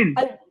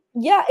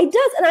it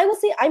does. And I will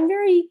say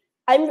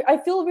I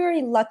feel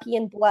very lucky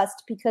and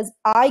blessed because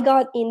I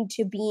got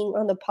into being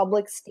on the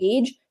public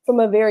stage from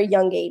a very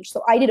young age.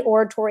 So I did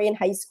oratory in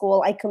high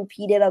school. I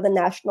competed at the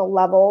national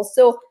level.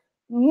 So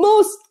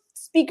most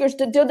speakers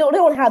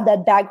don't have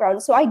that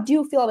background. So I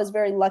do feel I was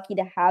very lucky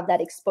to have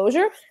that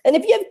exposure. And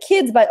if you have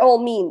kids, by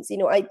all means,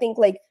 I think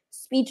like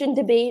speech and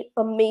debate,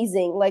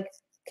 amazing. Like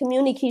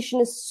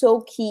communication is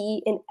so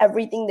key in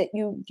everything that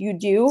you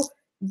do.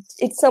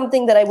 It's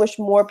something that I wish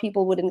more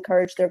people would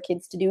encourage their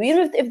kids to do.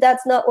 Even if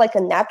that's not like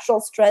a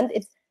natural strength,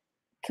 it's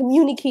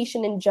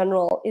communication in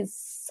general is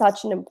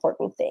such an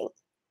important thing.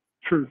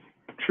 Truth.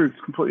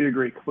 Completely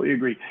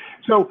agree.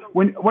 So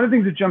one of the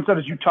things that jumps out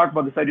as you talk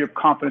about this idea of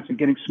confidence and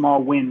getting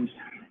small wins,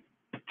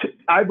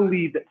 I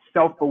believe that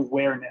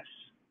self-awareness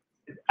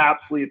is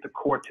absolutely at the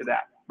core to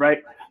that,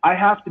 right? I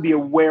have to be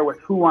aware with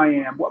who I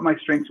am, what my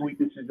strengths and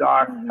weaknesses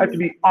are. I have to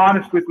be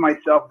honest with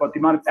myself about the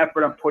amount of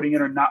effort I'm putting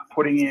in or not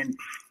putting in.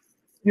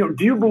 Do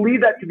you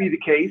believe that to be the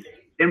case?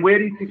 And where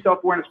do you think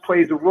self-awareness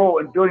plays a role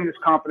in building this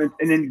confidence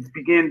and then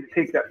begin to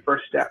take that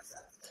first step?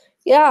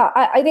 Yeah,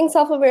 I think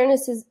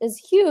self-awareness is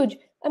huge.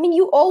 I mean,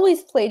 you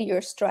always play to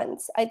your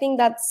strengths. I think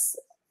that's,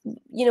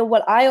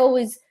 what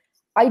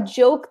I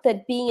joke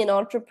that being an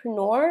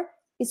entrepreneur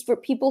is for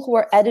people who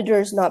are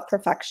editors, not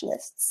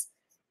perfectionists.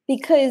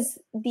 Because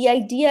the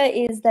idea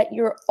is that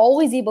you're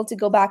always able to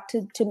go back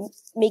to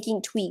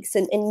making tweaks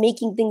and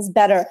making things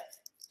better.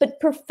 But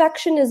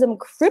perfectionism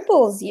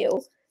cripples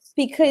you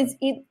because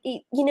it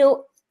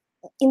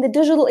in the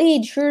digital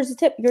age, here's a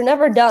tip, you're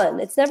never done.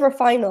 It's never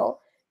final.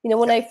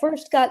 When I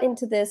first got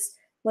into this,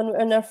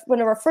 one of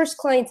our first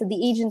clients at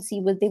the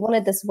agency they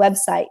wanted this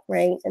website,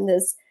 right? And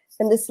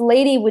this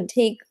lady would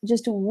take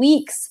just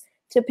weeks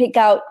to pick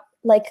out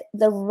like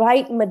the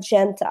right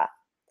magenta.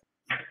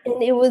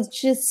 And it was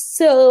just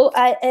so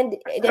and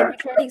I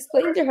tried to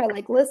explain to her,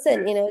 like,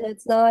 listen,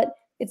 it's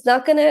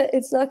not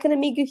gonna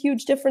make a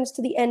huge difference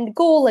to the end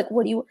goal. Like,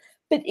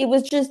 but it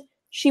was just,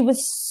 she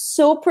was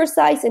so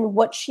precise in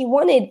what she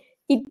wanted.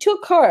 It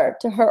took her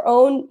to her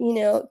own,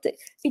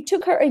 it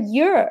took her a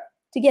year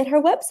to get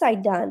her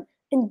website done.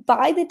 And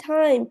by the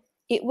time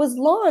it was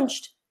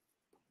launched,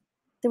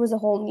 there was a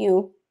whole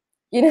new,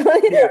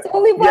 it's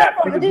only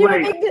platform. The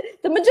magenta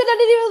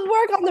didn't even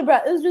work on the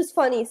brand. It was just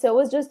funny. So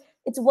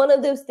it's one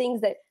of those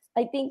things that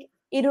I think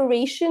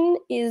iteration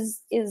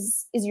is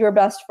your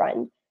best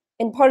friend.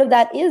 And part of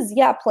that is,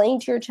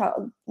 playing to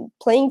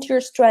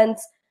your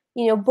strengths,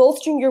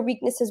 bolstering your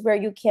weaknesses where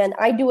you can.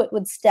 I do it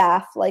with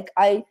staff. Like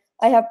I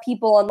I have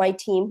people on my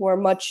team who are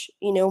much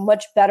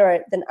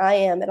better than I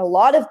am at a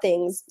lot of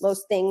things,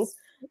 most things.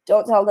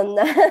 Don't tell them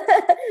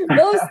that.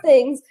 Most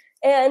things.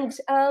 And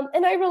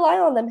I rely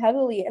on them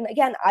heavily. And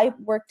again, I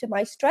work to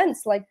my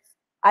strengths. Like,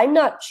 I'm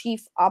not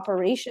chief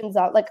operations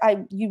out. Like,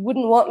 you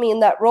wouldn't want me in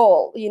that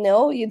role,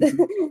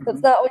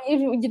 that's not what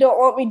you don't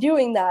want me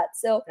doing that.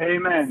 So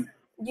amen.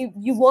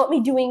 You want me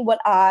doing what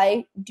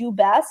I do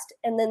best,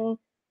 and then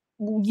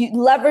you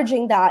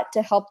leveraging that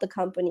to help the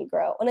company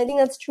grow. And I think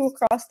that's true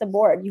across the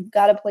board. You've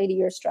got to play to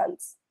your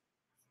strengths.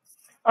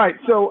 All right,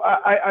 so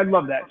I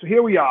love that. So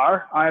here we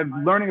are.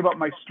 I'm learning about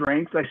my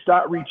strengths. I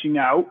start reaching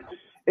out,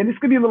 and it's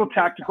going to be a little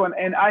tactical,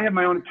 and I have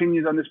my own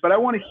opinions on this, but I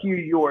want to hear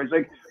yours.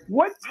 Like,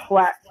 what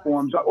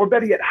platforms, or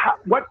better yet,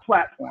 what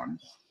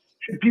platforms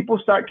should people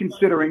start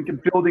considering to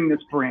building this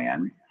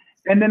brand?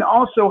 And then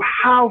also,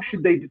 how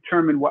should they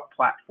determine what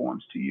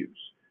platforms to use?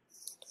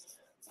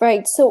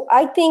 Right. So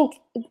I think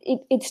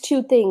it's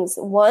two things.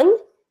 One,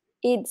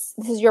 this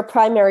is your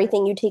primary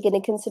thing you take into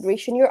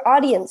consideration, your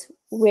audience.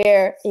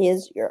 Where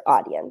is your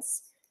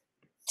audience?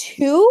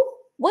 Two,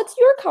 what's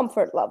your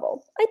comfort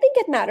level? I think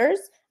it matters.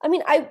 I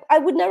mean, I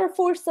would never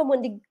force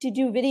someone to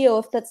do video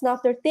if that's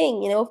not their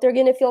thing. If they're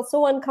going to feel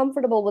so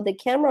uncomfortable with the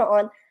camera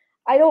on,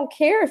 I don't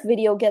care if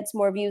video gets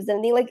more views than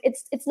anything. Like,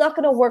 it's not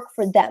going to work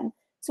for them.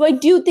 So I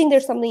do think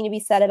there's something to be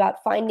said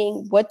about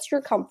finding what's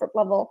your comfort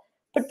level,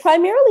 but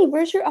primarily,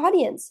 where's your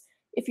audience?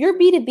 If you're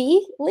B2B,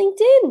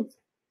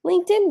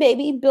 LinkedIn,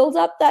 baby, build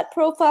up that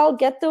profile,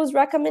 get those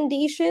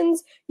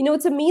recommendations.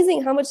 It's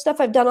amazing how much stuff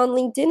I've done on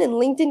LinkedIn, and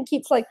LinkedIn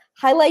keeps like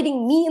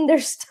highlighting me in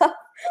their stuff.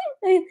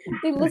 They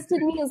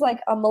listed me as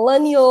like a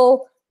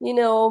millennial,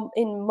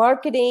 in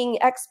marketing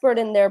expert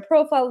in their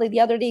profile. Like, the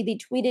other day, they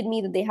tweeted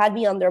me that they had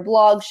me on their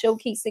blog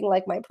showcasing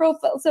like my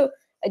profile. So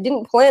I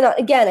didn't plan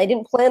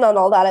on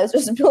all that. I was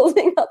just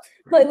building up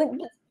my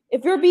LinkedIn.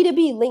 If you're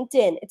B2B,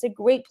 LinkedIn, it's a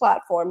great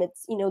platform.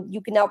 It's,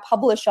 you can now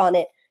publish on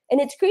it. And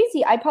it's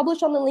crazy. I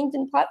publish on the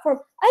LinkedIn platform.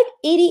 I have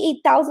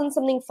 88,000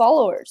 something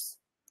followers,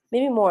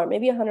 maybe more,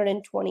 maybe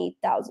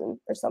 120,000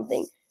 or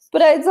something.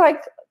 But it's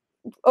like,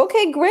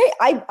 okay, great.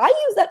 I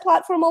use that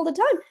platform all the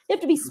time. You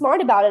have to be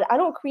smart about it. I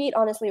don't create,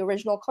 honestly,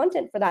 original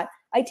content for that.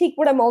 I take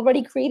what I'm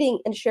already creating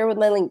and share with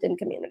my LinkedIn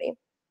community.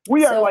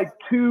 We are like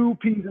two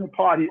peas in a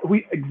pod.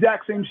 We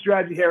exact same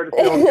strategy here at the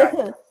sales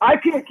guy. I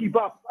can't keep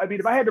up. I mean,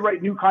 if I had to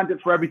write new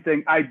content for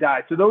everything, I'd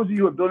die. So those of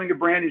you who are building a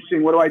brand and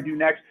saying, what do I do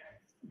next?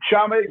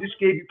 Shama just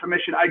gave you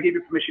permission. I gave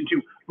you permission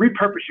to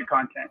repurpose your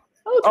content.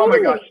 Oh, totally.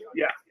 Oh my gosh.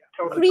 Yeah.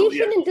 Totally,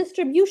 Creation and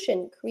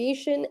distribution.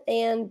 Creation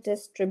and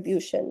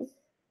distribution.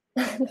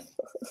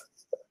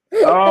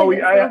 Oh,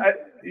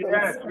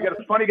 yes. We got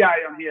a funny guy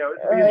on here.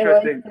 It's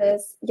interesting. Like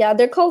this. Yeah,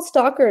 they're called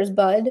stalkers,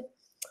 bud.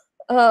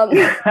 So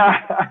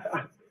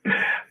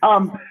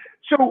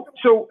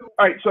all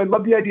right. So I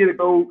love the idea to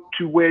go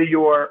to where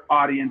your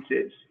audience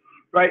is,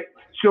 right?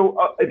 So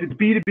if it's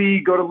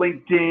B2B, go to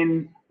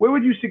LinkedIn. Where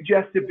would you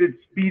suggest if it's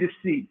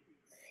B2C?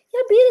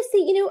 Yeah,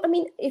 B2C, I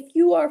mean, if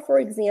you are, for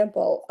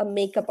example, a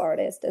makeup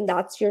artist and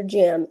that's your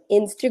jam,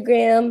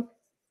 Instagram,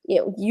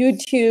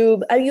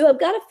 YouTube, you have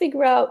got to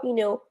figure out,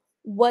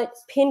 what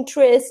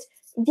Pinterest,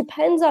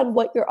 depends on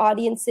what your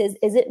audience is.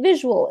 Is it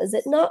visual? Is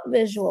it not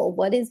visual?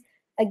 What is,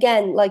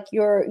 again, like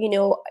are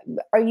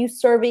you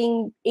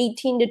serving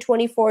 18 to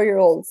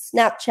 24-year-olds?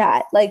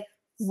 Snapchat, like,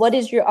 what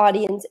is your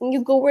audience? And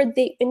you go where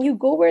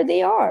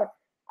they are.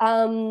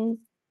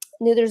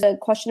 There's a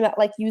question about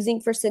like using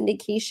for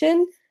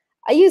syndication.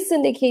 I use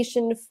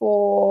syndication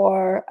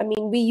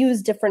we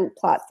use different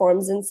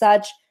platforms and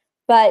such,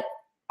 but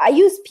I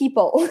use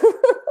people.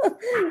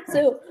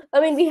 So,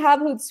 we have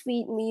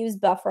Hootsuite and we use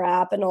Buffer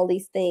app and all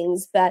these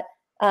things, but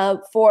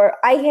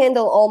I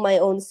handle all my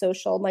own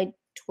social, my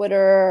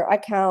Twitter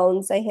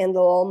accounts. I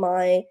handle all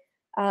my,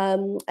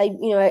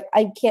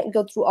 I can't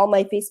go through all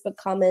my Facebook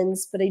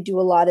comments, but I do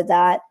a lot of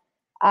that.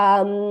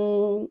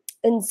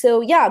 And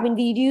so, yeah, we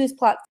use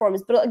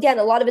platforms, but again,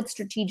 a lot of it's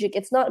strategic.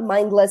 It's not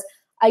mindless.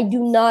 I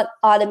do not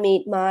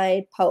automate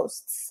my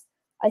posts.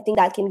 I think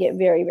that can get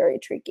very, very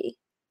tricky.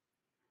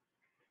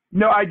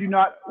 No, I do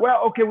not.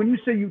 Well, okay. When you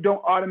say you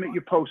don't automate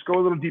your posts, go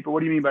a little deeper. What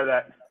do you mean by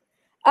that?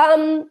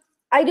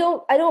 I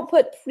don't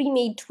put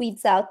pre-made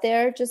tweets out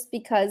there just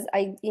because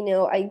I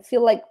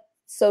feel like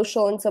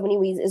social in so many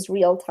ways is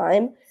real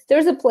time.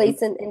 There's a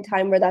place in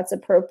time where that's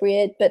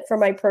appropriate, but for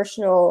my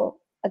personal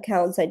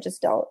accounts, I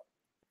just don't.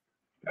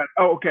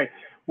 Oh, okay.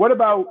 What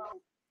about,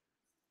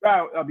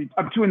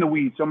 I'm too in the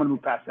weeds, so I'm going to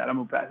move past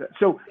that.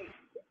 So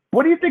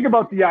what do you think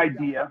about the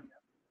idea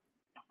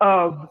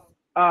of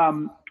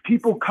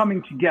people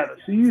coming together?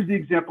 So you use the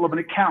example of an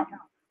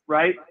accountant,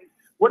 right?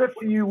 What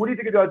do you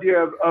think of the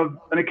idea of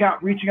an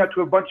accountant reaching out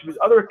to a bunch of his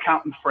other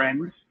accountant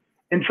friends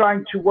and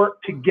trying to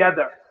work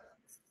together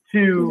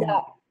to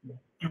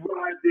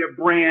drive their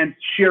brand,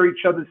 share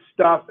each other's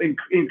stuff, and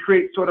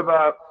create sort of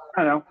a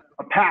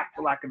pact,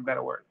 for lack of a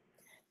better word?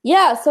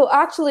 Yeah, so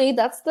actually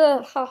that's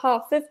the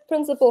fifth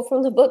principle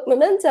from the book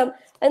Momentum,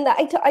 and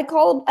I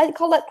call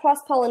that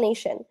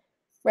cross-pollination,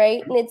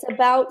 right? And it's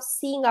about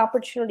seeing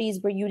opportunities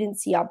where you didn't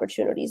see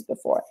opportunities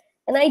before.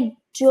 And I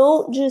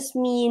don't just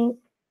mean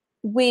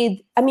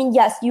I mean,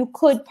 yes, you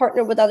could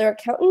partner with other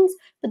accountants,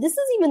 but this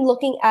is even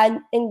looking at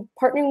and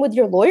partnering with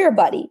your lawyer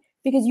buddy,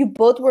 because you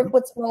both work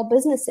with small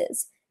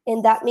businesses.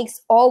 And that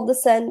makes all the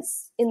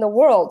sense in the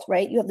world,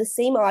 right? You have the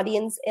same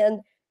audience.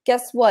 And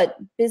guess what?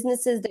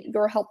 Businesses that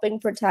you're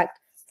helping protect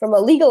from a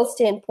legal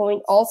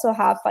standpoint also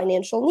have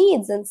financial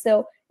needs. And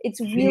so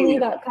it's really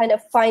about kind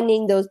of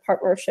finding those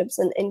partnerships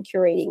and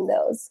curating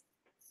those.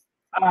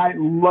 I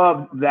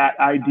love that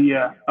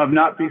idea of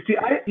not being, see,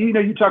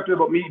 you talked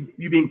about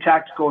you being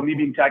tactical and me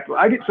being tactical.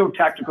 I get so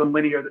tactical and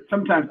linear that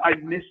sometimes I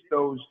miss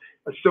those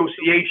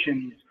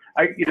associations.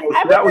 So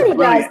that was brilliant.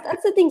 Does.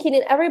 That's the thing,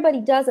 Keenan. Everybody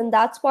does. And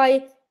that's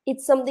why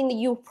it's something that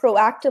you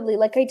proactively,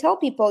 like I tell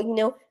people,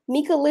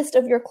 make a list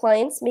of your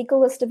clients, make a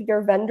list of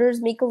your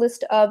vendors, make a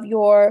list of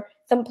your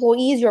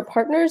employees, your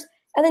partners,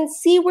 and then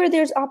see where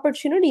there's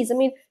opportunities. I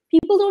mean,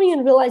 people don't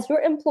even realize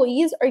your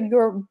employees are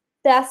your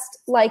best,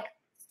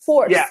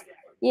 force. Yeah.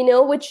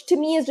 Which to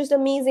me is just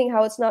amazing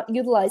how it's not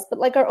utilized. But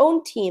like our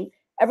own team,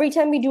 every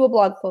time we do a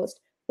blog post,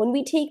 when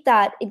we take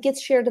that, it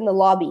gets shared in the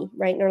lobby,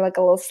 right? Or like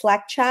a little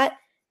Slack chat.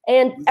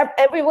 And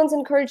everyone's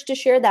encouraged to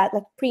share that,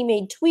 like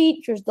pre-made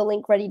tweet, here's the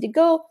link ready to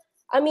go.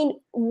 I mean,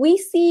 we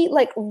see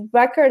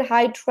record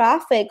high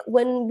traffic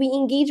when we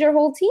engage our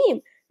whole team.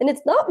 And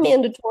it's not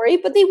mandatory,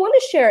 but they want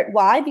to share it.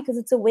 Why? Because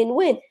it's a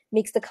win-win. It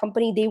makes the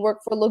company they work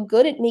for look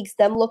good. It makes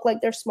them look like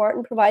they're smart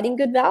and providing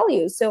good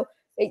value. So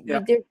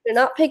they're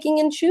not picking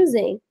and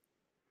choosing.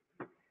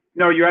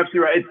 No, you're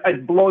absolutely right.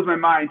 It blows my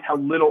mind how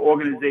little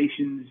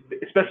organizations,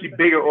 especially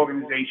bigger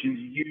organizations,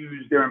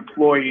 use their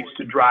employees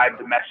to drive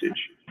the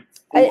message.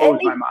 It blows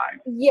my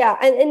mind. Yeah,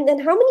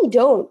 and how many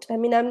don't? I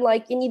mean, I'm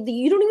like,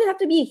 you don't even have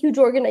to be a huge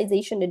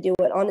organization to do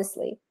it,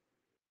 honestly.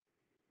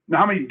 Now,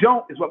 how many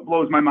don't is what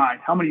blows my mind.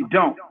 How many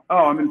don't?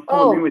 Oh, I'm in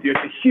full agreement with you. It's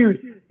a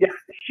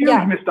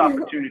huge missed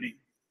opportunity.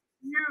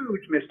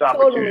 Huge missed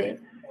opportunity. Totally.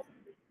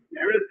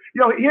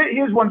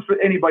 Here's one for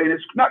anybody, and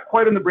it's not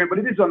quite on the brand, but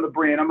it is on the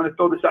brand. I'm going to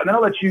throw this out, and then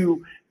I'll let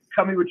you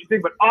tell me what you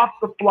think. But off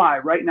the fly,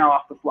 right now,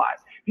 off the fly.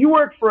 If you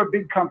work for a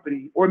big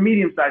company or a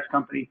medium-sized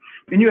company,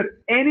 and you have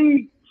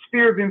any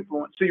sphere of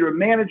influence, so you're a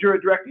manager,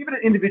 a director, even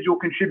an individual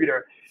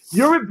contributor,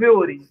 your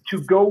ability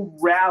to go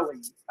rally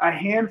a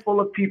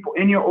handful of people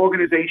in your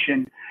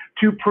organization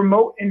to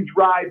promote and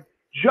drive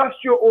just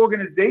your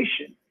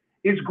organization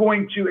is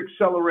going to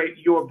accelerate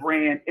your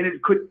brand, and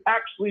it could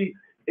actually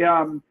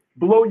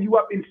blow you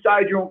up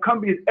inside your own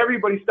company as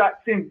everybody starts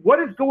saying, what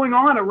is going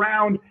on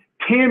around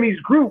Tammy's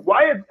group?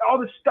 Why is all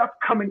this stuff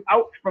coming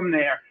out from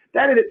there?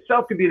 That in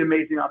itself could be an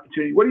amazing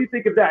opportunity. What do you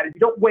think of that? If you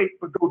don't wait,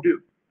 but go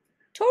do.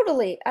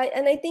 Totally.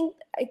 I think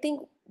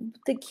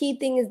the key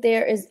thing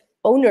is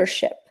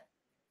ownership.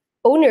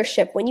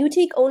 Ownership. When you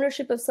take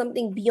ownership of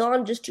something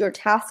beyond just your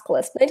task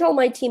list, and I tell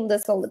my team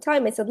this all the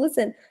time, I said,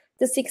 listen,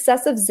 the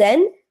success of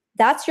Zen,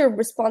 that's your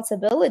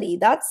responsibility.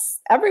 That's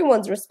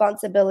everyone's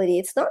responsibility.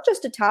 It's not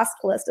just a task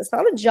list. It's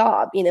not a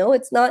job,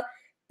 it's not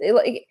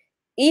like,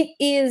 it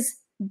is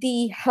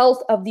the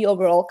health of the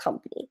overall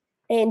company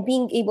and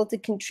being able to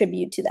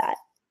contribute to that.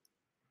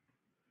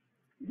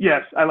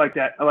 Yes, I like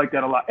that. I like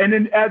that a lot. And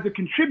then as a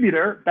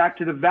contributor, back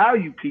to the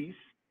value piece,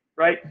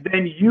 right?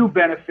 Then you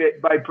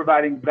benefit by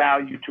providing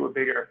value to a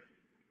bigger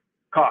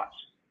cause.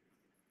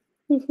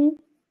 Mm-hmm.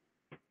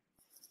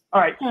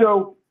 All right.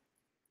 So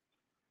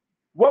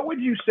what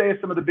would you say are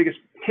some of the biggest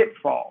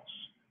pitfalls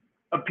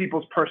of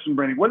people's personal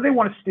branding? What do they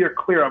want to steer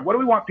clear of? What do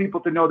we want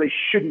people to know they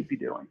shouldn't be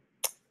doing?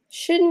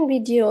 Shouldn't be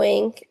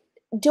doing.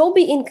 Don't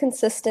be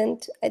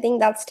inconsistent. I think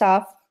that's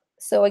tough.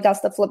 So I guess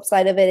the flip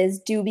side of it is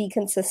do be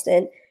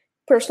consistent.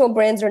 Personal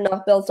brands are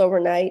not built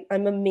overnight.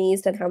 I'm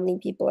amazed at how many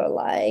people are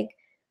like,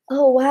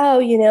 oh, wow,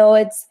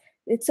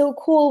 it's so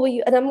cool.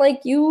 And I'm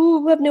like,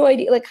 you have no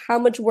idea how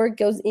much work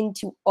goes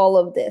into all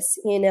of this,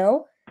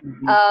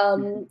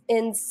 Mm-hmm.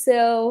 And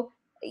so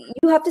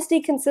you have to stay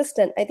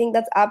consistent. I think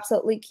that's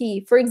absolutely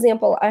key. For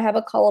example, I have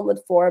a column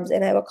with Forbes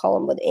and I have a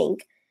column with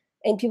Inc.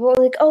 And people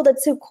are like, oh,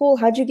 that's so cool.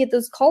 How'd you get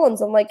those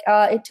columns? I'm like,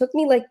 it took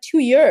me 2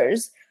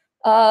 years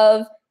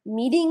of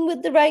meeting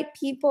with the right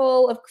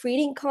people, of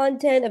creating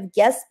content, of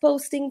guest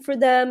posting for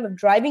them, of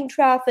driving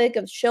traffic,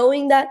 of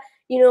showing that,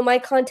 my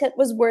content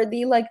was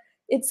worthy.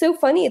 It's so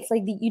funny. It's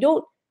like you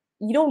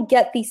don't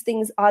get these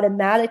things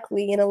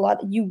automatically, and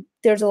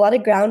there's a lot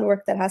of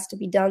groundwork that has to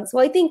be done. So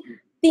I think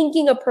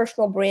thinking of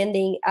personal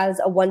branding as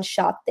a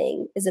one-shot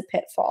thing is a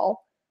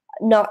pitfall,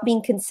 not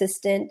being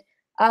consistent.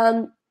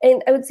 And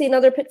I would say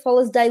another pitfall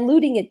is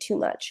diluting it too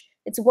much.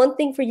 It's one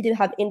thing for you to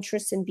have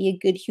interests and be a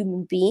good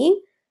human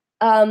being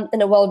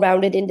and a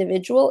well-rounded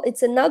individual.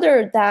 It's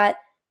another that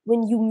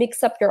when you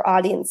mix up your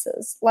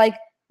audiences,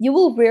 you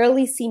will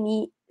rarely see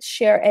me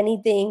share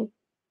anything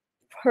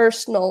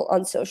personal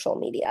on social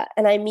media.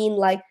 And I mean,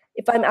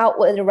 if I'm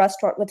out at a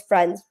restaurant with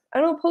friends,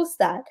 I don't post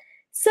that.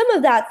 Some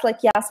of that's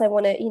yes, I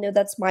want to,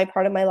 that's my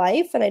part of my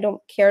life and I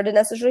don't care to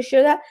necessarily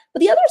share that.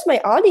 But the other is my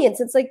audience.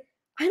 It's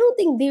I don't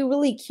think they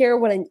really care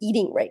what I'm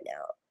eating right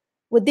now.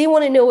 What they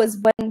want to know is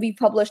when we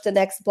publish the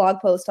next blog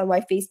post on my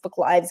Facebook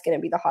Live is going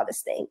to be the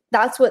hottest thing.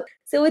 That's what,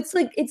 so it's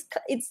like,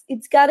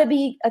 it's got to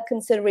be a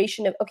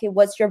consideration of, okay,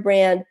 what's your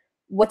brand?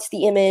 What's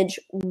the image?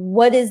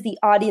 What is the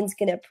audience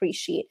going to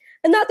appreciate?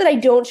 And not that I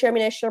don't share, I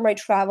mean, I share my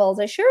travels,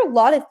 I share a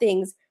lot of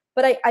things,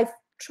 but I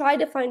try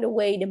to find a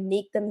way to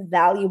make them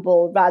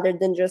valuable rather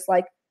than just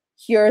like,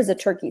 here's a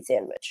turkey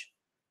sandwich.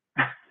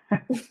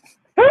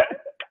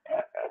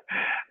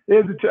 All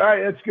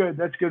right, that's good.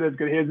 That's good. That's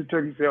good. Here's a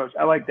turkey sandwich.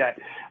 I like that.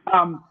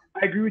 I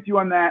agree with you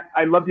on that.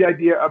 I love the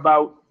idea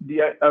about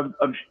yes,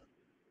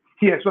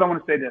 what I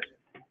want to say this.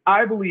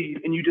 I believe,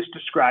 and you just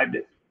described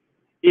it,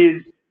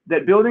 is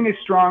that building a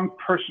strong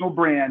personal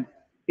brand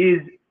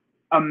is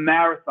a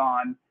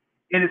marathon,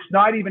 and it's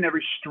not even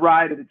every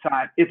stride at a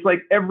time. It's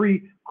like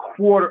every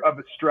quarter of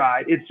a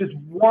stride. It's just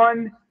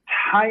one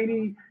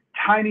tiny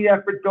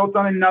effort built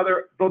on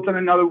another,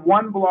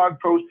 one blog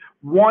post,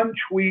 one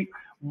tweet,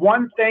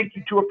 one thank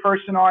you to a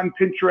person on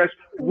Pinterest,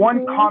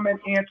 one comment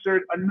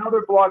answered,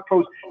 another blog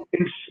post,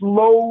 and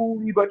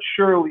slowly but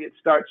surely it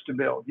starts to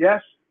build.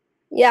 Yes?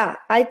 Yeah,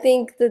 I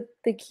think that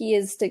the key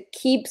is to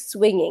keep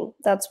swinging.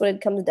 That's what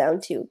it comes down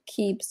to.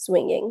 Keep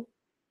swinging.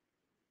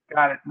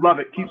 Got it. Love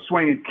it. Keep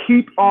swinging.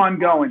 Keep on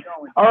going.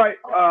 All right.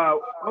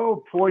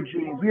 Oh, poor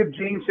James. We have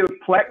James here with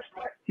Plex.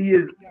 He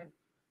is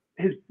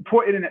his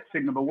poor internet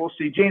signal, but we'll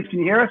see. James, can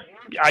you hear us?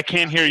 I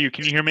can hear you.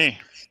 Can you hear me?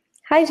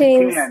 Hi,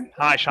 James.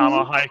 Hi,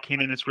 Shama. Hi,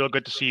 Keenan. It's real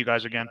good to see you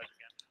guys again.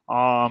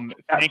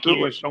 Thank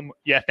you so much.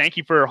 Yeah, thank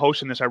you for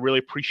hosting this. I really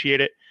appreciate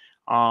it.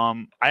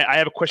 I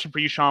have a question for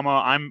you,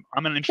 Shama. I'm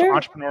an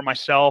entrepreneur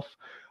myself.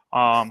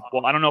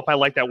 Well, I don't know if I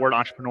like that word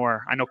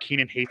entrepreneur. I know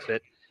Keenan hates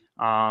it.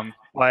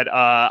 But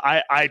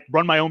I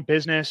run my own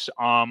business.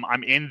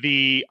 I'm in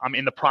the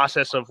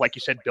process of, like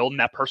you said, building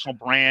that personal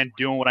brand,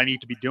 doing what I need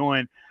to be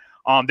doing.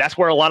 That's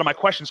where a lot of my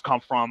questions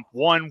come from.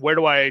 One, where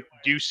do I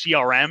do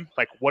CRM?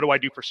 Like, what do I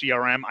do for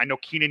CRM? I know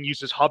Keenan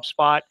uses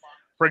HubSpot.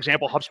 For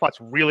example, HubSpot's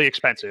really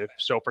expensive.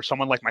 So for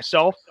someone like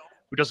myself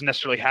who doesn't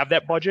necessarily have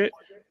that budget,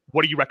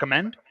 what do you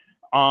recommend?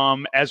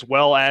 As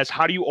well as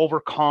how do you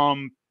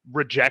overcome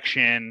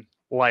rejection?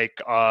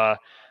 Like I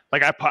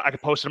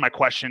posted my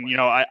question, you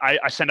know, I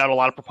send out a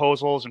lot of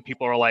proposals and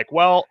people are like,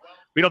 well,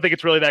 we don't think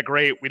it's really that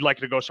great. We'd like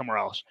you to go somewhere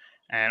else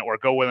or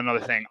go with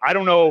another thing. I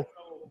don't know.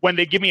 When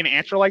they give me an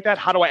answer like that,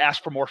 how do I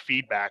ask for more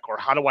feedback or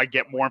how do I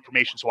get more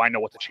information so I know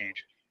what to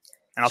change?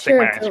 And I'll take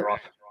my answer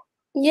off.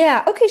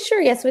 Yeah. Okay, sure.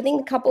 Yes. So I think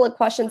a couple of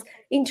questions.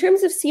 In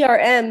terms of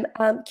CRM,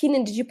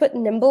 Keenan, did you put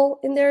Nimble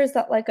in there? Is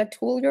that like a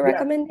tool you're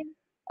recommending?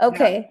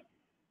 Okay. Yeah.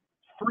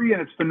 It's free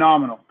and it's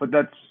phenomenal, but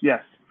that's,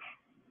 yes.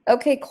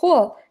 Okay,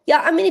 cool. Yeah,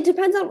 I mean, it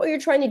depends on what you're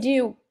trying to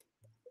do.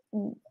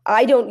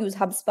 I don't use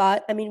HubSpot.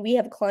 I mean, we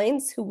have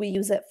clients who we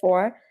use it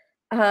for.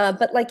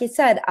 But like I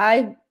said,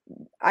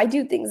 I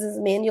do things as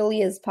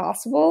manually as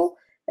possible,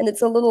 and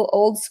it's a little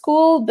old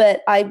school,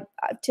 but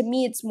to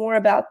me, it's more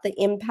about the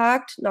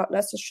impact, not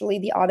necessarily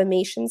the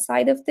automation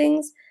side of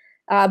things.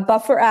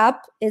 Buffer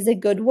app is a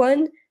good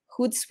one.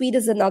 Hootsuite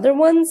is another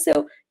one.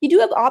 So you do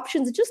have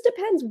options. It just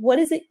depends. What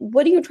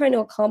are you trying to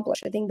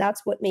accomplish? I think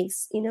that's what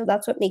makes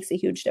a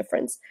huge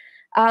difference.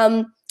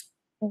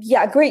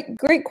 Yeah,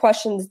 great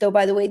questions though,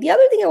 by the way. The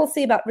other thing I will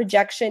say about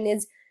rejection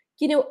is,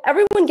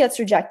 everyone gets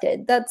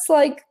rejected. That's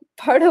like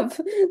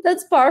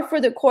that's par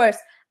for the course.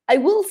 I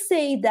will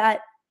say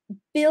that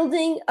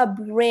building a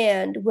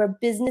brand where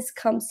business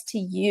comes to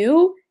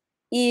you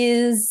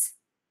is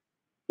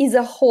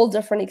a whole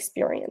different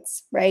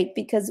experience, right?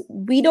 Because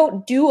we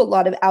don't do a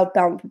lot of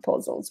outbound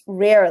proposals,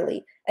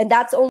 rarely. And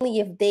that's only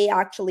if they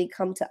actually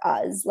come to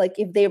us, like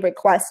if they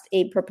request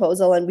a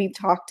proposal and we've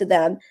talked to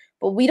them,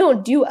 but we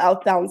don't do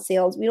outbound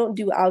sales. We don't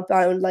do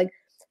outbound,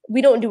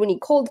 we don't do any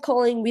cold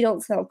calling. We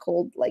don't sell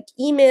cold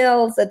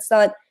emails. It's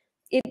not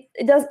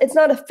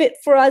a fit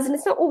for us and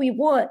it's not what we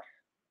want.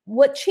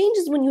 What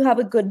changes when you have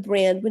a good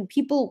brand, when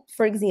people,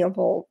 for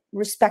example,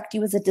 respect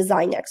you as a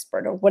design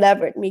expert or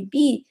whatever it may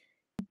be,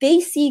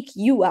 they seek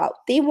you out.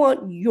 They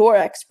want your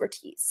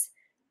expertise,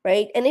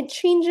 right? And it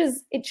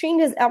changes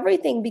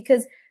everything,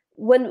 because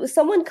when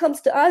someone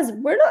comes to us,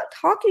 we're not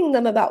talking to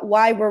them about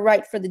why we're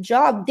right for the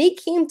job. They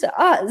came to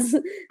us.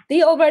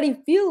 They already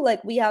feel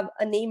like we have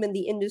a name in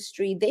the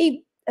industry.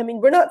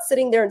 We're not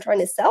sitting there and trying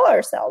to sell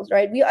ourselves,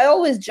 right? I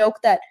always joke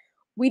that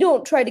we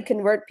don't try to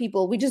convert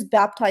people. We just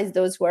baptize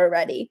those who are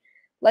ready.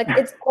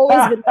 It's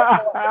always been my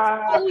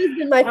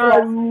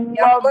philosophy.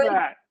 I love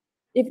that.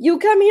 If you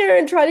come here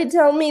and try to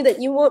tell me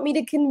that you want me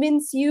to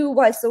convince you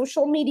why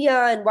social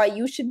media and why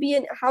you should be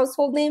a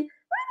household name,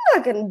 I'm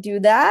not going to do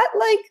that.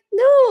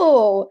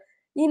 No,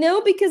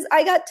 because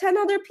I got 10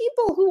 other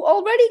people who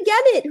already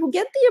get it, who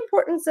get the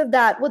importance of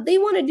that. What they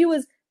want to do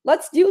is,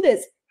 let's do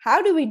this.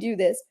 How do we do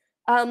this?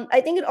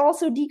 I think it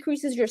also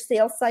decreases your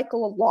sales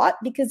cycle a lot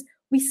because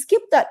we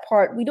skip that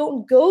part. We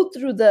don't go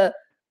through the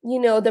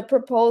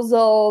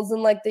proposals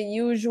and the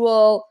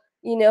usual,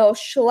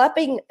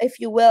 schlepping, if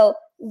you will.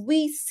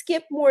 We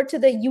skip more to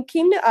you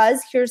came to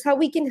us, here's how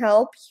we can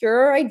help, here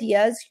are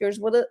ideas, here's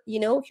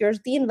here's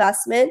the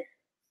investment.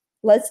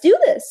 Let's do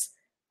this.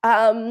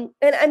 And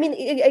I mean,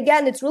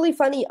 again, it's really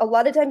funny. A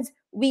lot of times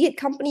we get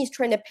companies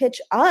trying to pitch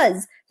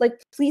us,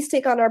 like, please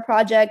take on our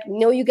project. We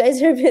know you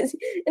guys are busy.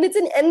 And it's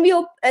an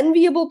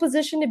enviable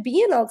position to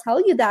be in, I'll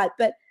tell you that.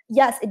 But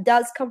yes, it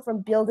does come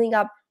from building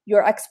up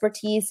your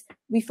expertise.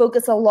 We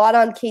focus a lot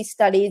on case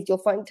studies. You'll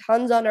find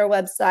tons on our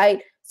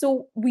website.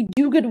 So we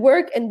do good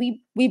work, and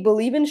we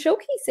believe in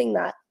showcasing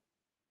that.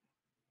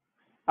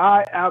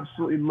 I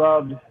absolutely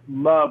loved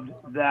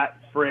that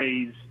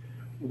phrase.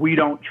 We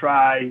don't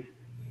try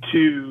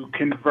to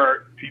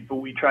convert people.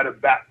 We try to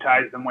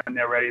baptize them when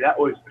they're ready. That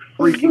was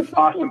freaking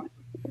awesome.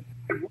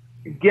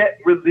 Get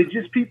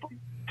religious people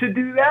to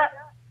do that,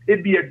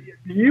 it'd be a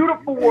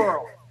beautiful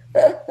world.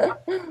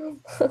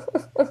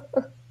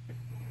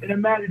 And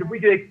imagine if we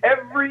could take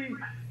every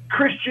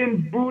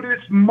Christian,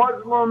 Buddhist,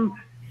 Muslim,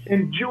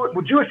 and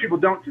Jewish people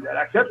don't do that.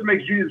 Actually, that's what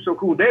makes Judaism so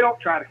cool. They don't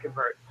try to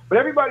convert. But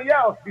everybody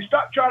else, if you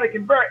stop trying to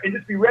convert and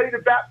just be ready to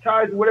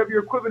baptize or whatever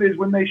your equivalent is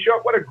when they show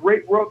up, what a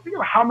great world. Think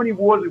about how many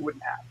wars we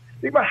wouldn't have.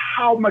 Think about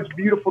how much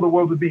beautiful the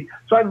world would be.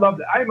 So I love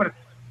that. I'm going to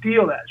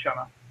steal that,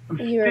 Shama.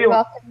 You're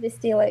welcome to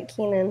steal it,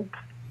 Keenan.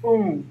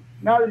 Boom.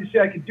 Now that you say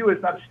I can do it,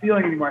 it's not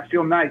stealing anymore. I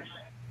feel nice.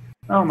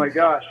 Oh, my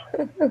gosh.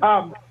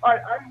 All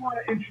right, I want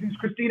to introduce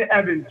Christina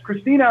Evans.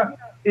 Christina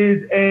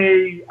is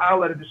I'll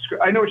let her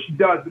describe. I know what she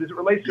does, but as it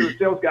relates to a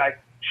sales guy,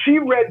 she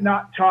read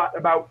Not Taught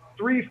about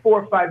 3,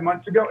 4, 5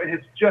 months ago and has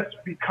just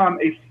become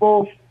a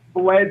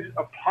full-fledged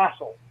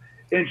apostle.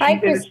 And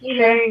she has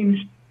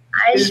changed.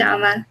 Hi,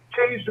 Shama.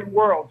 Changed the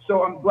world.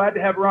 So I'm glad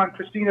to have her on.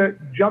 Christina,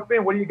 jump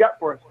in. What do you got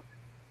for us?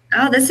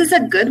 Oh, this is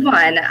a good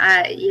one.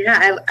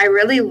 I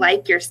really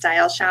like your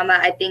style, Shama.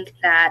 I think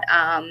that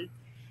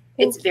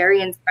it's very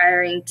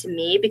inspiring to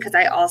me because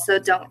I also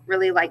don't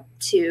really like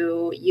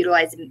to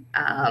utilize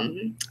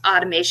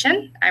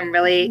automation. I'm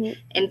really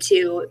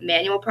into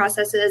manual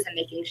processes and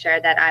making sure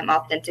that I'm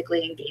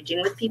authentically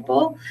engaging with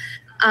people.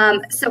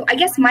 So I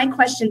guess my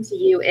question to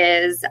you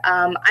is,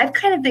 I've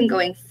kind of been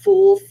going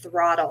full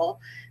throttle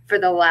for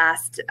the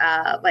last,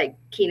 like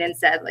Keenan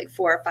said, like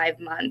 4 or 5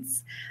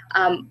 months.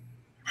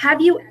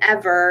 Have you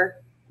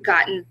ever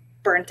gotten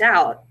burnt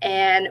out?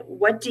 And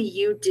what do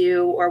you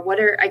do, or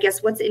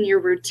what's in your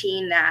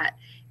routine that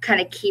kind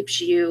of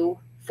keeps you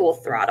full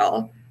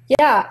throttle?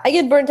 Yeah, I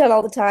get burnt out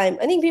all the time.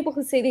 I think people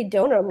who say they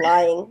don't are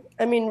lying.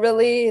 I mean,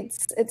 really,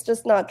 it's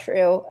just not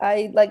true.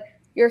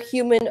 You're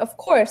human, of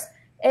course.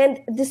 And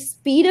the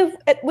speed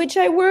at which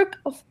I work,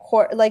 of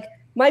course,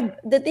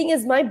 the thing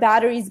is my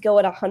batteries go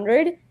at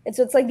 100. And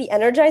so it's like the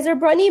Energizer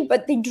Bunny,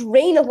 but they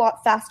drain a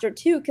lot faster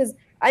too, because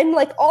I'm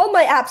like, all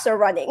my apps are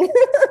running.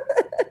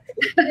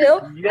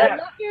 Yes. I'm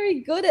not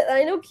very good at,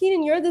 I know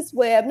Keenan, you're this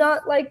way. I'm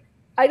not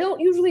I don't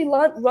usually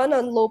run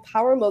on low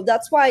power mode.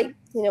 That's why,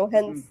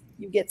 hence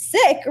you get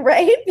sick,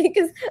 right?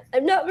 Because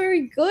I'm not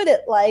very good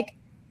at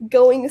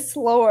going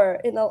slower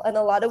in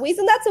a lot of ways.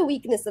 And that's a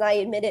weakness, and I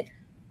admit it.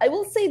 I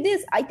will say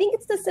this, I think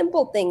it's the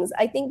simple things.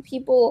 I think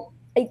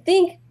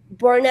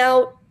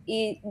burnout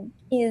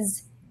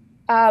is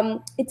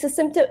it's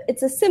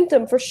a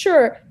symptom for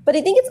sure, but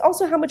I think it's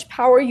also how much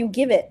power you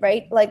give it,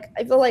 right?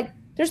 I feel like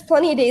there's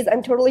plenty of days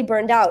I'm totally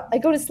burned out. I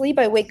go to sleep,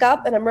 I wake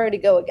up, and I'm ready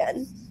to go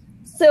again.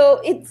 So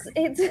it's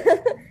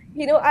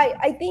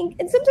I think,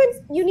 and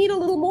sometimes you need a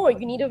little more.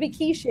 You need a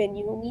vacation.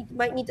 You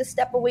might need to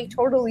step away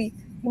totally.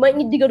 You might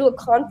need to go to a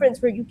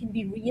conference where you can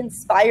be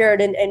re-inspired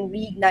and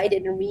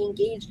reignited and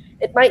re-engaged.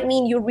 It might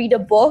mean you read a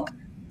book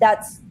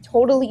that's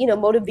totally,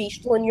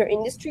 motivational in your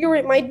industry, or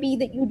it might be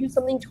that you do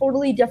something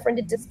totally different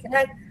to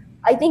disconnect.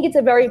 I think it's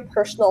a very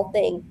personal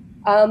thing.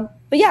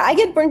 But yeah, I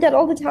get burnt out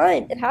all the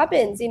time. It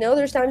happens.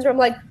 There's times where I'm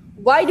like,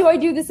 why do I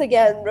do this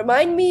again?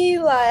 Remind me,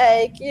 can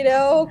I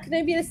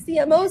be a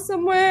CMO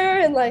somewhere?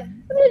 And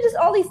just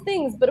all these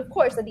things. But of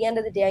course, at the end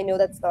of the day, I know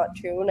that's not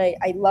true. And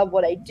I love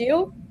what I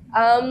do.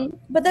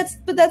 But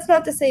that's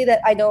not to say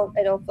that I don't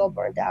feel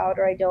burnt out,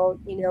 or I don't,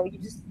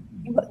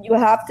 you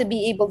have to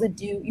be able to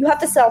you have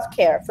to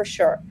self-care for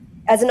sure.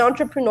 As an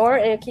entrepreneur,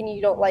 and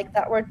you don't like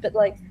that word, but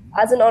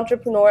as an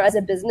entrepreneur, as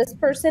a business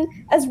person,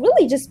 as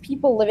really just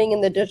people living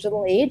in the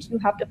digital age, you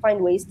have to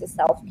find ways to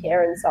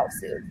self-care and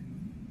self-soothe.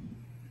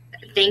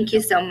 Thank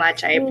you so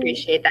much. I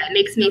appreciate that. It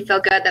makes me feel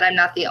good that I'm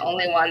not the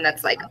only one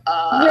that's I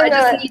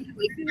just need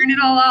to turn it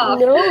all off.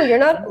 No, you're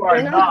not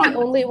the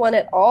only one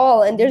at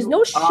all. And there's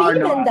no shame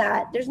in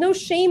that. There's no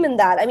shame in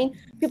that. I mean,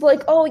 people are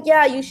like, oh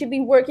yeah, you should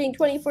be working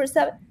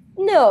 24/7.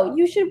 No,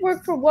 you should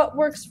work for what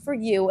works for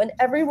you. And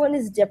everyone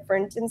is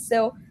different. And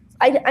so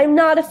I'm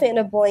not a fan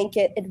of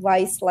blanket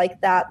advice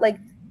like that.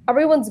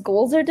 Everyone's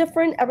goals are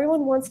different.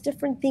 Everyone wants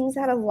different things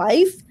out of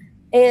life.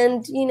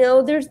 And,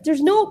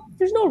 there's no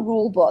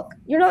rule book.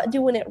 You're not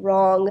doing it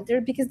wrong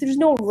because there's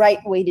no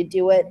right way to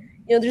do it.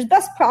 There's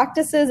best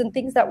practices and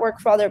things that work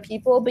for other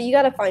people, but you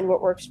got to find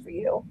what works for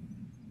you.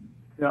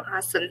 Yeah.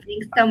 Awesome.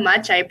 Thanks so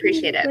much. I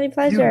appreciate it. My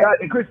pleasure.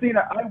 And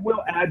Christina, I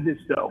will add this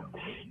though.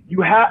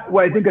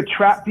 What I think a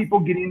trap people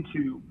get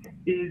into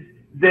is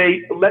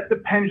they let the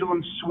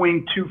pendulum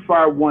swing too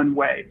far one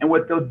way. And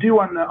what they'll do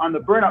on the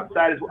burnout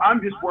side is, well,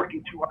 I'm just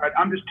working too hard.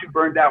 I'm just too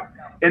burned out.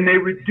 And they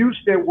reduce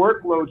their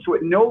workload so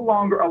it no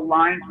longer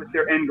aligns with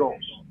their end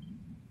goals.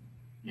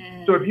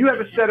 So if you have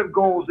a set of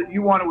goals that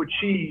you want to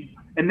achieve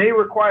and they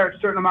require a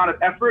certain amount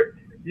of effort,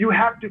 you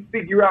have to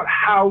figure out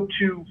how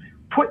to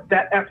put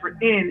that effort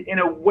in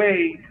a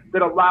way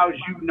that allows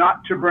you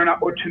not to burn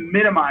out or to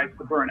minimize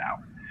the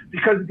burnout.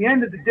 Because at the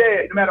end of the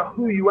day, no matter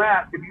who you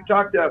ask, if you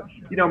talk to,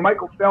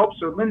 Michael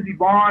Phelps or Lindsey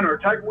Vonn or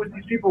Tiger Woods,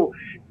 these people,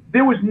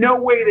 there was no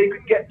way they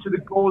could get to the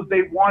goals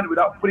they wanted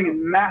without putting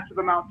in massive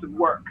amounts of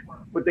work.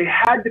 What they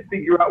had to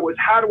figure out was,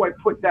 how do I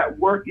put that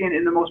work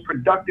in the most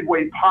productive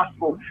way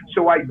possible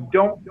so I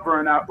don't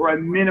burn out or I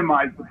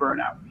minimize the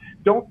burnout.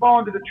 Don't fall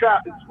into the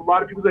trap. It's, a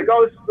lot of people say,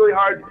 oh, this is really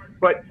hard,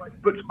 but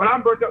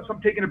I'm burnt out, so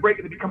I'm taking a break,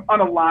 and they become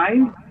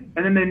unaligned,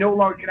 and then they no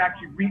longer can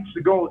actually reach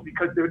the goals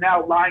because they're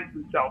now lying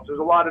to themselves. There's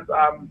a lot of,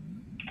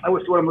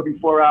 what's the word I'm looking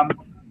for?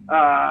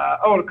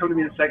 It'll come to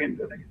me in a second.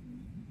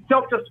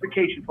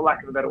 Self-justification, for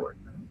lack of a better word.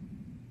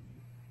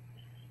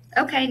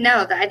 Okay,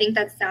 no, I think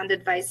that's sound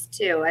advice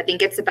too. I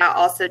think it's about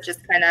also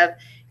just kind of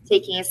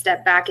taking a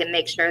step back and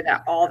make sure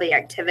that all the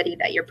activity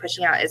that you're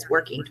pushing out is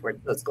working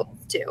towards those goals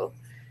too.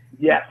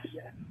 Yes.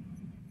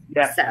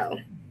 Yes. So,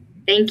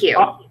 thank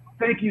you.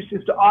 Thank you,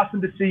 sister. Awesome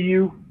to see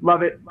you.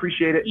 Love it.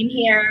 Appreciate it. Same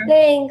here.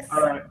 Thanks.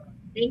 All right.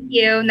 Thank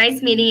you.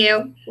 Nice meeting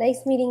you.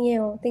 Nice meeting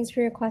you. Thanks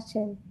for your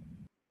question.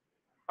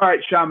 All right,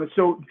 Shama.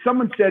 So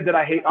someone said that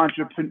I hate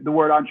the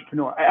word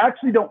entrepreneur. I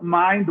actually don't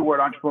mind the word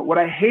entrepreneur. What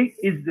I hate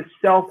is the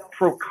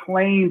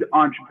self-proclaimed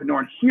entrepreneur.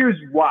 And here's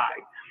why.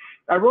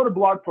 I wrote a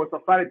blog post.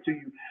 I'll find it to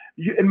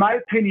you. In my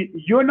opinion,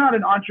 you're not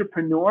an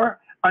entrepreneur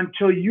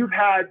until you've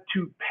had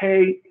to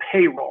pay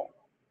payroll.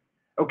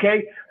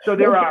 Okay? So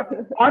there are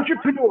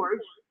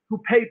entrepreneurs who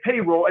pay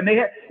payroll, and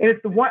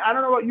it's the one, I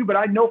don't know about you, but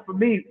I know for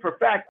me, for a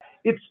fact,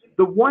 it's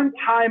the one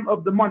time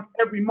of the month,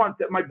 every month,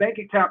 that my bank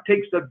account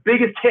takes the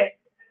biggest hit.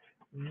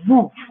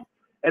 Woof.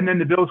 And then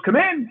the bills come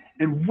in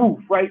and woof,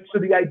 right? So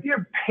the idea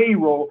of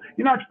payroll,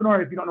 you're an entrepreneur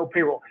if you don't know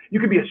payroll. You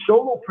could be a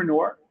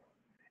solopreneur,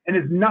 and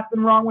there's nothing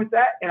wrong with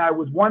that. And I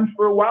was one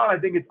for a while. I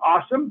think it's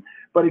awesome.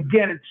 But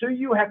again, until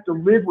you have to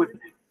live with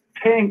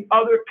paying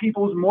other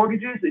people's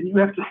mortgages and you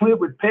have to live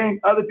with paying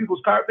other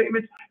people's car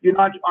payments, you're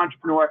not an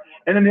entrepreneur.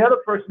 And then the other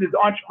person is the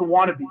entrepreneur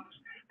wannabes.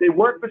 They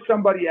work for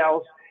somebody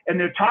else, and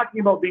they're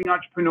talking about being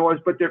entrepreneurs,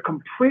 but they're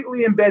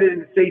completely embedded in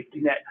the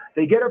safety net.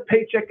 They get a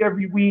paycheck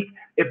every week.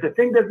 If the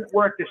thing doesn't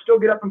work, they still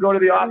get up and go to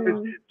the office.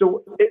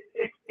 So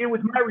it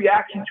was my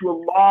reaction to a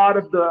lot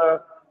of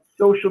the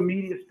social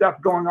media stuff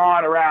going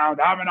on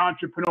around, I'm an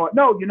entrepreneur.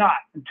 No, you're not.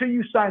 Until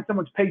you sign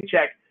someone's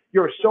paycheck,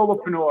 you're a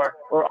solopreneur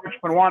or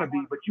entrepreneur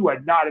wannabe, but you are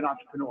not an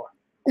entrepreneur.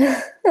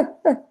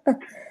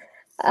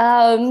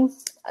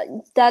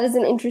 That is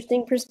an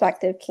interesting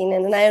perspective,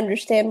 Keenan, and I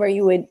understand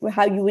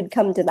how you would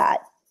come to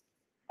that.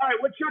 All right,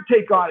 what's your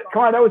take on it?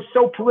 Come on, that was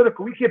so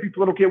political. We can't be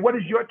political here. What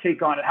is your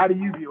take on it? How do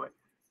you view it?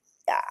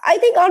 I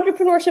think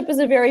entrepreneurship is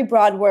a very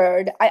broad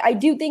word. I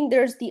do think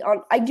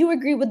I do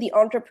agree with the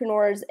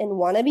entrepreneurs and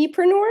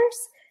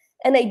wannabe-preneurs.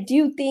 And I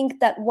do think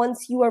that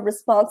once you are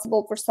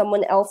responsible for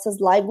someone else's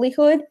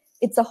livelihood,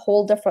 it's a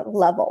whole different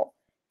level,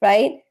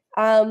 right?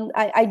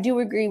 I do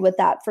agree with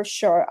that for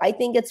sure. I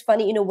think it's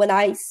funny, when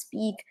I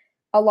speak,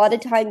 a lot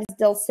of times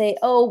they'll say,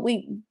 oh,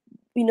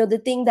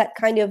 the thing that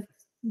kind of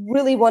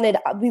really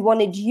we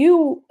wanted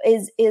you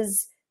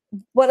is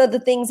one of the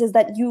things is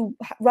that you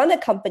run a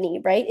company,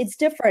 right? It's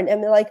different. I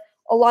mean, like,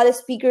 a lot of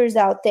speakers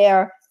out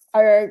there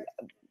are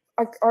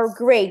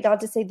great, not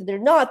to say that they're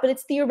not, but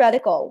it's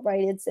theoretical,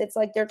 right? It's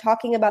like they're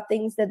talking about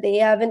things that they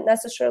haven't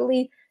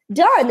necessarily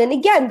done. And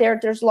again,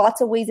 there's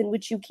lots of ways in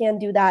which you can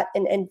do that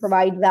and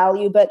provide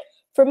value. But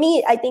for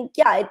me, I think,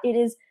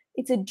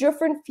 it's a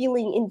different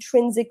feeling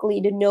intrinsically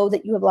to know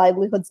that you have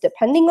livelihoods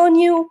depending on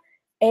you,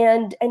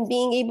 and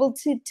being able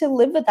to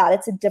live with that.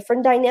 It's a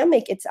different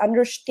dynamic. It's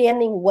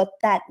understanding what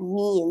that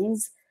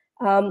means.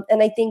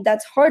 And I think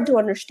that's hard to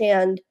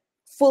understand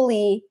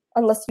fully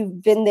unless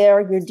you've been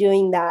there, you're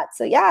doing that.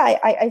 So yeah,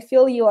 I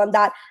feel you on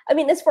that. I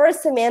mean, as far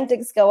as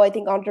semantics go, I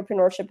think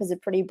entrepreneurship is a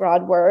pretty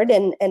broad word,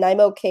 and I'm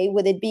okay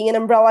with it being an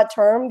umbrella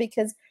term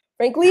because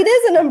frankly, it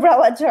is an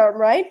umbrella term,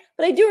 right?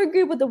 But I do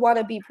agree with the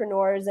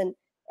wannabe-preneurs and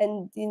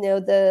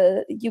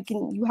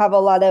you have a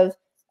lot of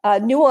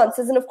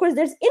nuances. And of course,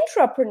 there's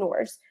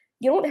intrapreneurs.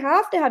 You don't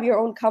have to have your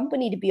own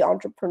company to be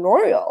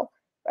entrepreneurial,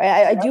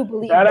 right? I do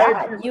believe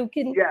that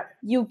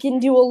you can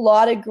do a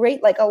lot of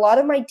great, like a lot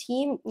of my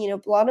team, a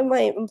lot of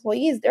my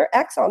employees, they're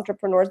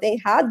ex-entrepreneurs. They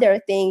had their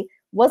thing,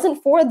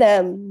 wasn't for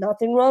them,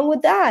 nothing wrong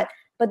with that.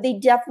 But they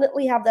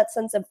definitely have that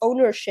sense of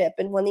ownership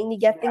and wanting to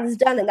get things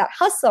done and that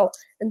hustle.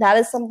 And that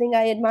is something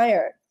I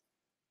admire.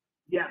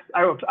 Yes,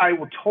 I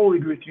will totally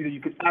agree with you that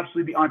you could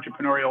absolutely be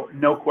entrepreneurial,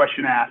 no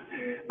question asked.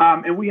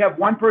 And we have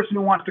one person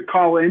who wants to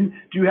call in.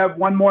 Do you have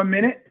one more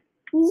minute?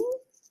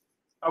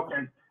 Mm-hmm.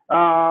 Okay.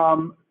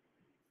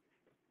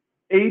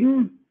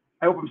 Aiden,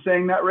 I hope I'm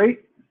saying that right.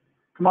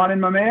 Come on in,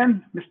 my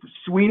man, Mr.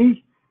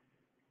 Sweeney.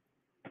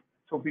 Let's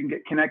hope we can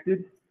get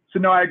connected. So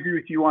no, I agree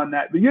with you on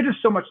that. But you're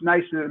just so much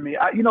nicer than me.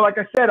 Like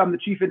I said, I'm the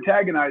chief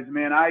antagonizer,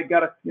 man. I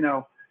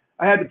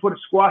had to put a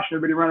squash on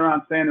everybody running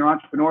around saying they're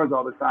entrepreneurs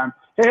all the time.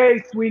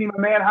 Hey, Sweeney, my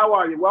man, how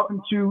are you?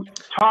 Welcome to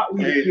Taught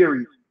Leader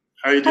Series.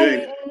 How are you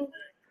doing?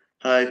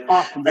 Hi.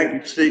 Awesome, baby.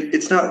 Actually,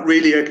 it's not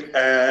really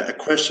a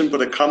question,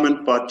 but a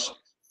comment. But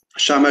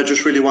Shama, I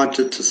just really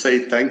wanted to say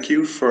thank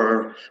you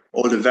for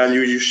all the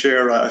value you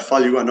share. I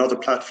follow you on other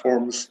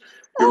platforms.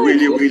 You're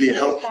really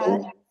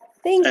helpful.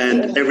 Thank you.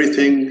 And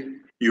everything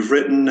you've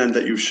written and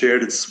that you've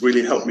shared, it's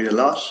really helped me a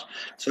lot.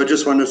 So I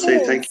just want to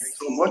say thank you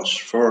so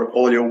much for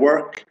all your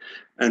work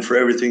and for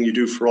everything you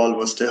do for all of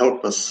us to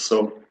help us.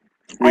 So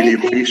really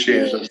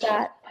appreciate it.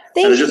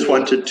 And I just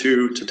wanted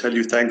to tell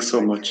you thanks so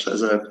much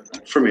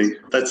for me.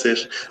 That's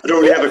it. I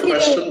don't really have a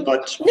question,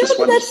 but just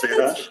wanted to say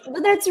that.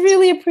 But that's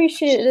really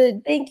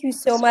appreciated. Thank you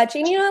so much.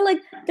 And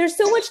there's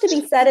so much to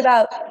be said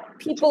about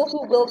people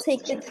who will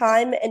take the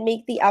time and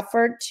make the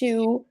effort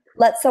to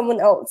let someone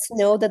else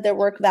know that their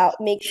work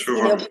makes,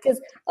 because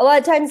a lot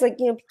of times,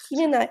 Keenan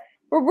and I,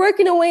 we're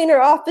working away in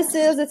our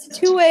offices. It's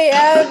 2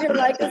 a.m. You're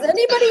like, is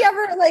anybody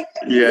ever is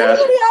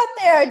anybody out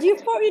there? Do you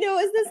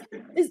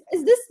is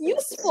this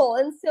useful?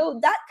 And so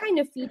that kind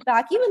of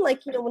feedback, even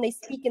when I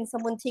speak and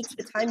someone takes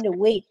the time to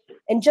wait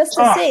and just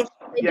to say,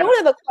 I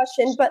don't have a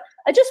question, but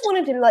I just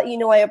wanted to let you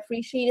know I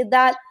appreciated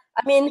that.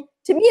 I mean,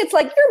 to me, it's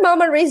like your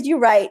mama raised you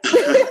right.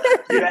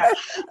 Yeah,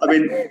 I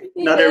mean,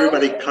 not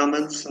everybody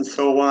comments and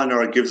so on,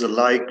 or gives a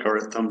like or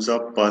a thumbs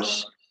up,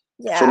 but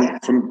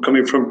from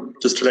coming from,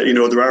 just to let you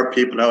know, there are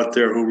people out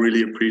there who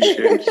really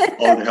appreciate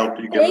all the help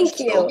you give us.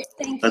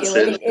 Thank you.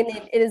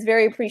 It is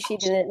very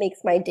appreciated, and it makes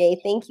my day.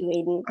 Thank you,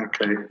 Aiden.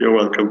 Okay, you're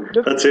welcome.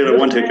 That's it. I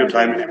won't take your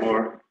time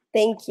anymore.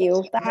 Thank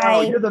you. Bye.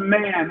 No, you're the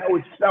man.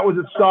 That was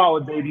a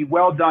solid, baby.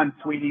 Well done,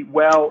 sweetie.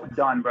 Well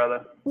done,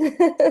 brother.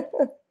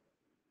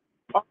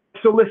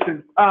 So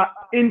listen,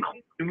 in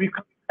closing, we've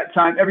come to that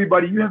time.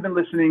 Everybody, you have been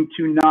listening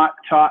to Not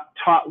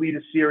Taught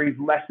Leader Series,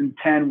 Lesson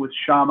 10 with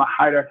Shama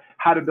Hyder,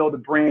 How to Build a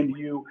Brand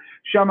You.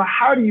 Shama,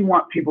 how do you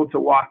want people to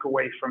walk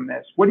away from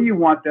this? What do you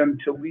want them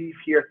to leave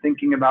here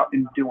thinking about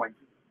and doing?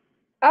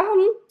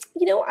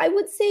 I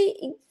would say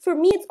for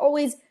me, it's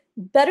always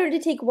better to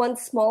take one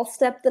small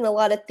step than a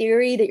lot of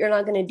theory that you're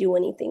not going to do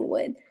anything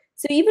with.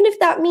 So even if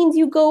that means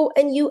you go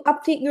and you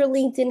update your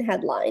LinkedIn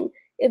headline,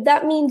 if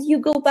that means you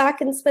go back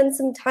and spend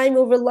some time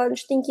over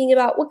lunch thinking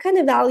about what kind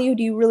of value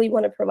do you really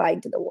want to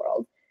provide to the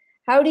world?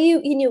 How do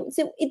you,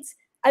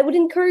 I would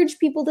encourage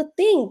people to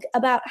think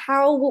about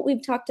how what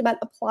we've talked about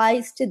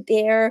applies to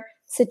their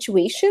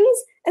situations,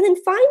 and then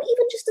find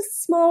even just a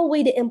small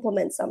way to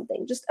implement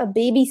something, just a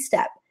baby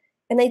step.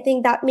 And I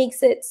think that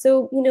makes it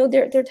so,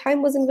 their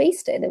time wasn't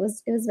wasted. It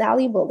was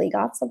valuable. They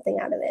got something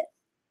out of it.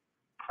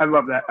 I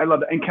love that.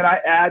 And can I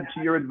add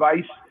to your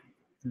advice?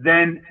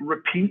 Then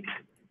repeat.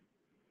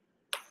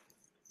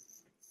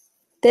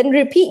 Then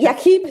repeat. Yeah,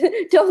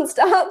 don't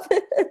stop.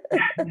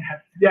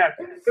 Yes,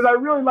 because I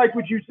really like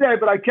what you said,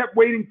 but I kept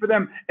waiting for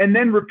them. And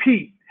then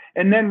repeat.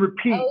 And then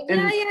repeat. Oh,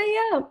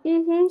 yeah.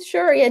 Mm-hmm,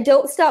 sure. Yeah,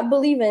 don't stop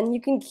believing. You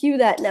can cue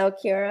that now,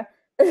 Kira.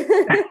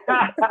 That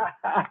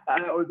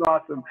was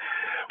awesome.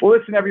 Well,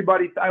 listen,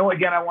 everybody. I want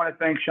to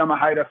thank Shama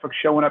Hyder for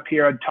showing up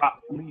here on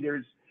Top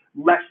Leaders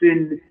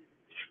Lesson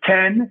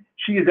 10.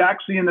 She is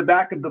actually in the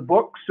back of the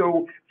book.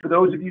 So for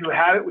those of you who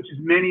have it, which is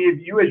many of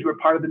you as you are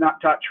part of the Not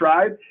Taught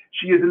tribe,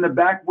 she is in the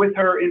back with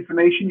her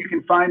information. You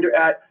can find her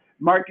at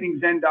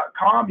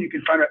marketingzen.com. You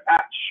can find her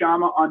at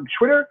Shama on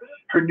Twitter.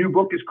 Her new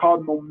book is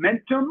called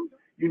Momentum.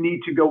 You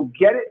need to go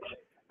get it.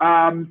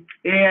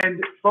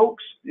 And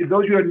folks, if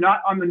those of you who are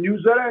not on the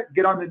newsletter,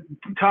 get on the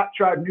Top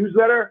Tribe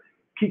newsletter.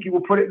 Kiki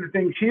will put it in the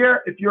things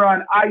here. If you're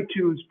on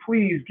iTunes,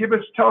 please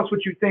tell us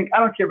what you think. I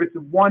don't care if it's a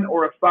 1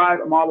 or a 5.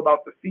 I'm all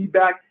about the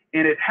feedback,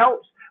 and it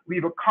helps.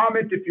 Leave a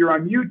comment if you're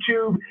on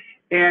YouTube.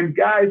 And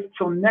guys,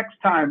 till next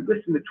time,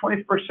 listen, the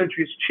 21st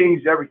century has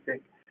changed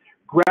everything.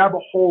 Grab a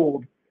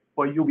hold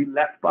or you'll be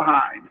left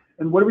behind.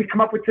 And what do we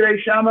come up with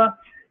today, Shama?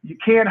 You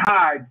can't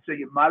hide, so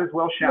you might as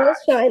well shine. Well,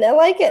 shine. I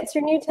like it. It's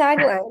your new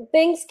tagline.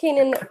 Thanks,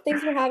 Keenan.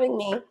 Thanks for having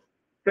me.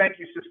 Thank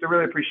you, sister.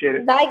 Really appreciate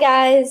it. Bye,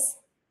 guys.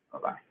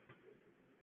 Bye-bye.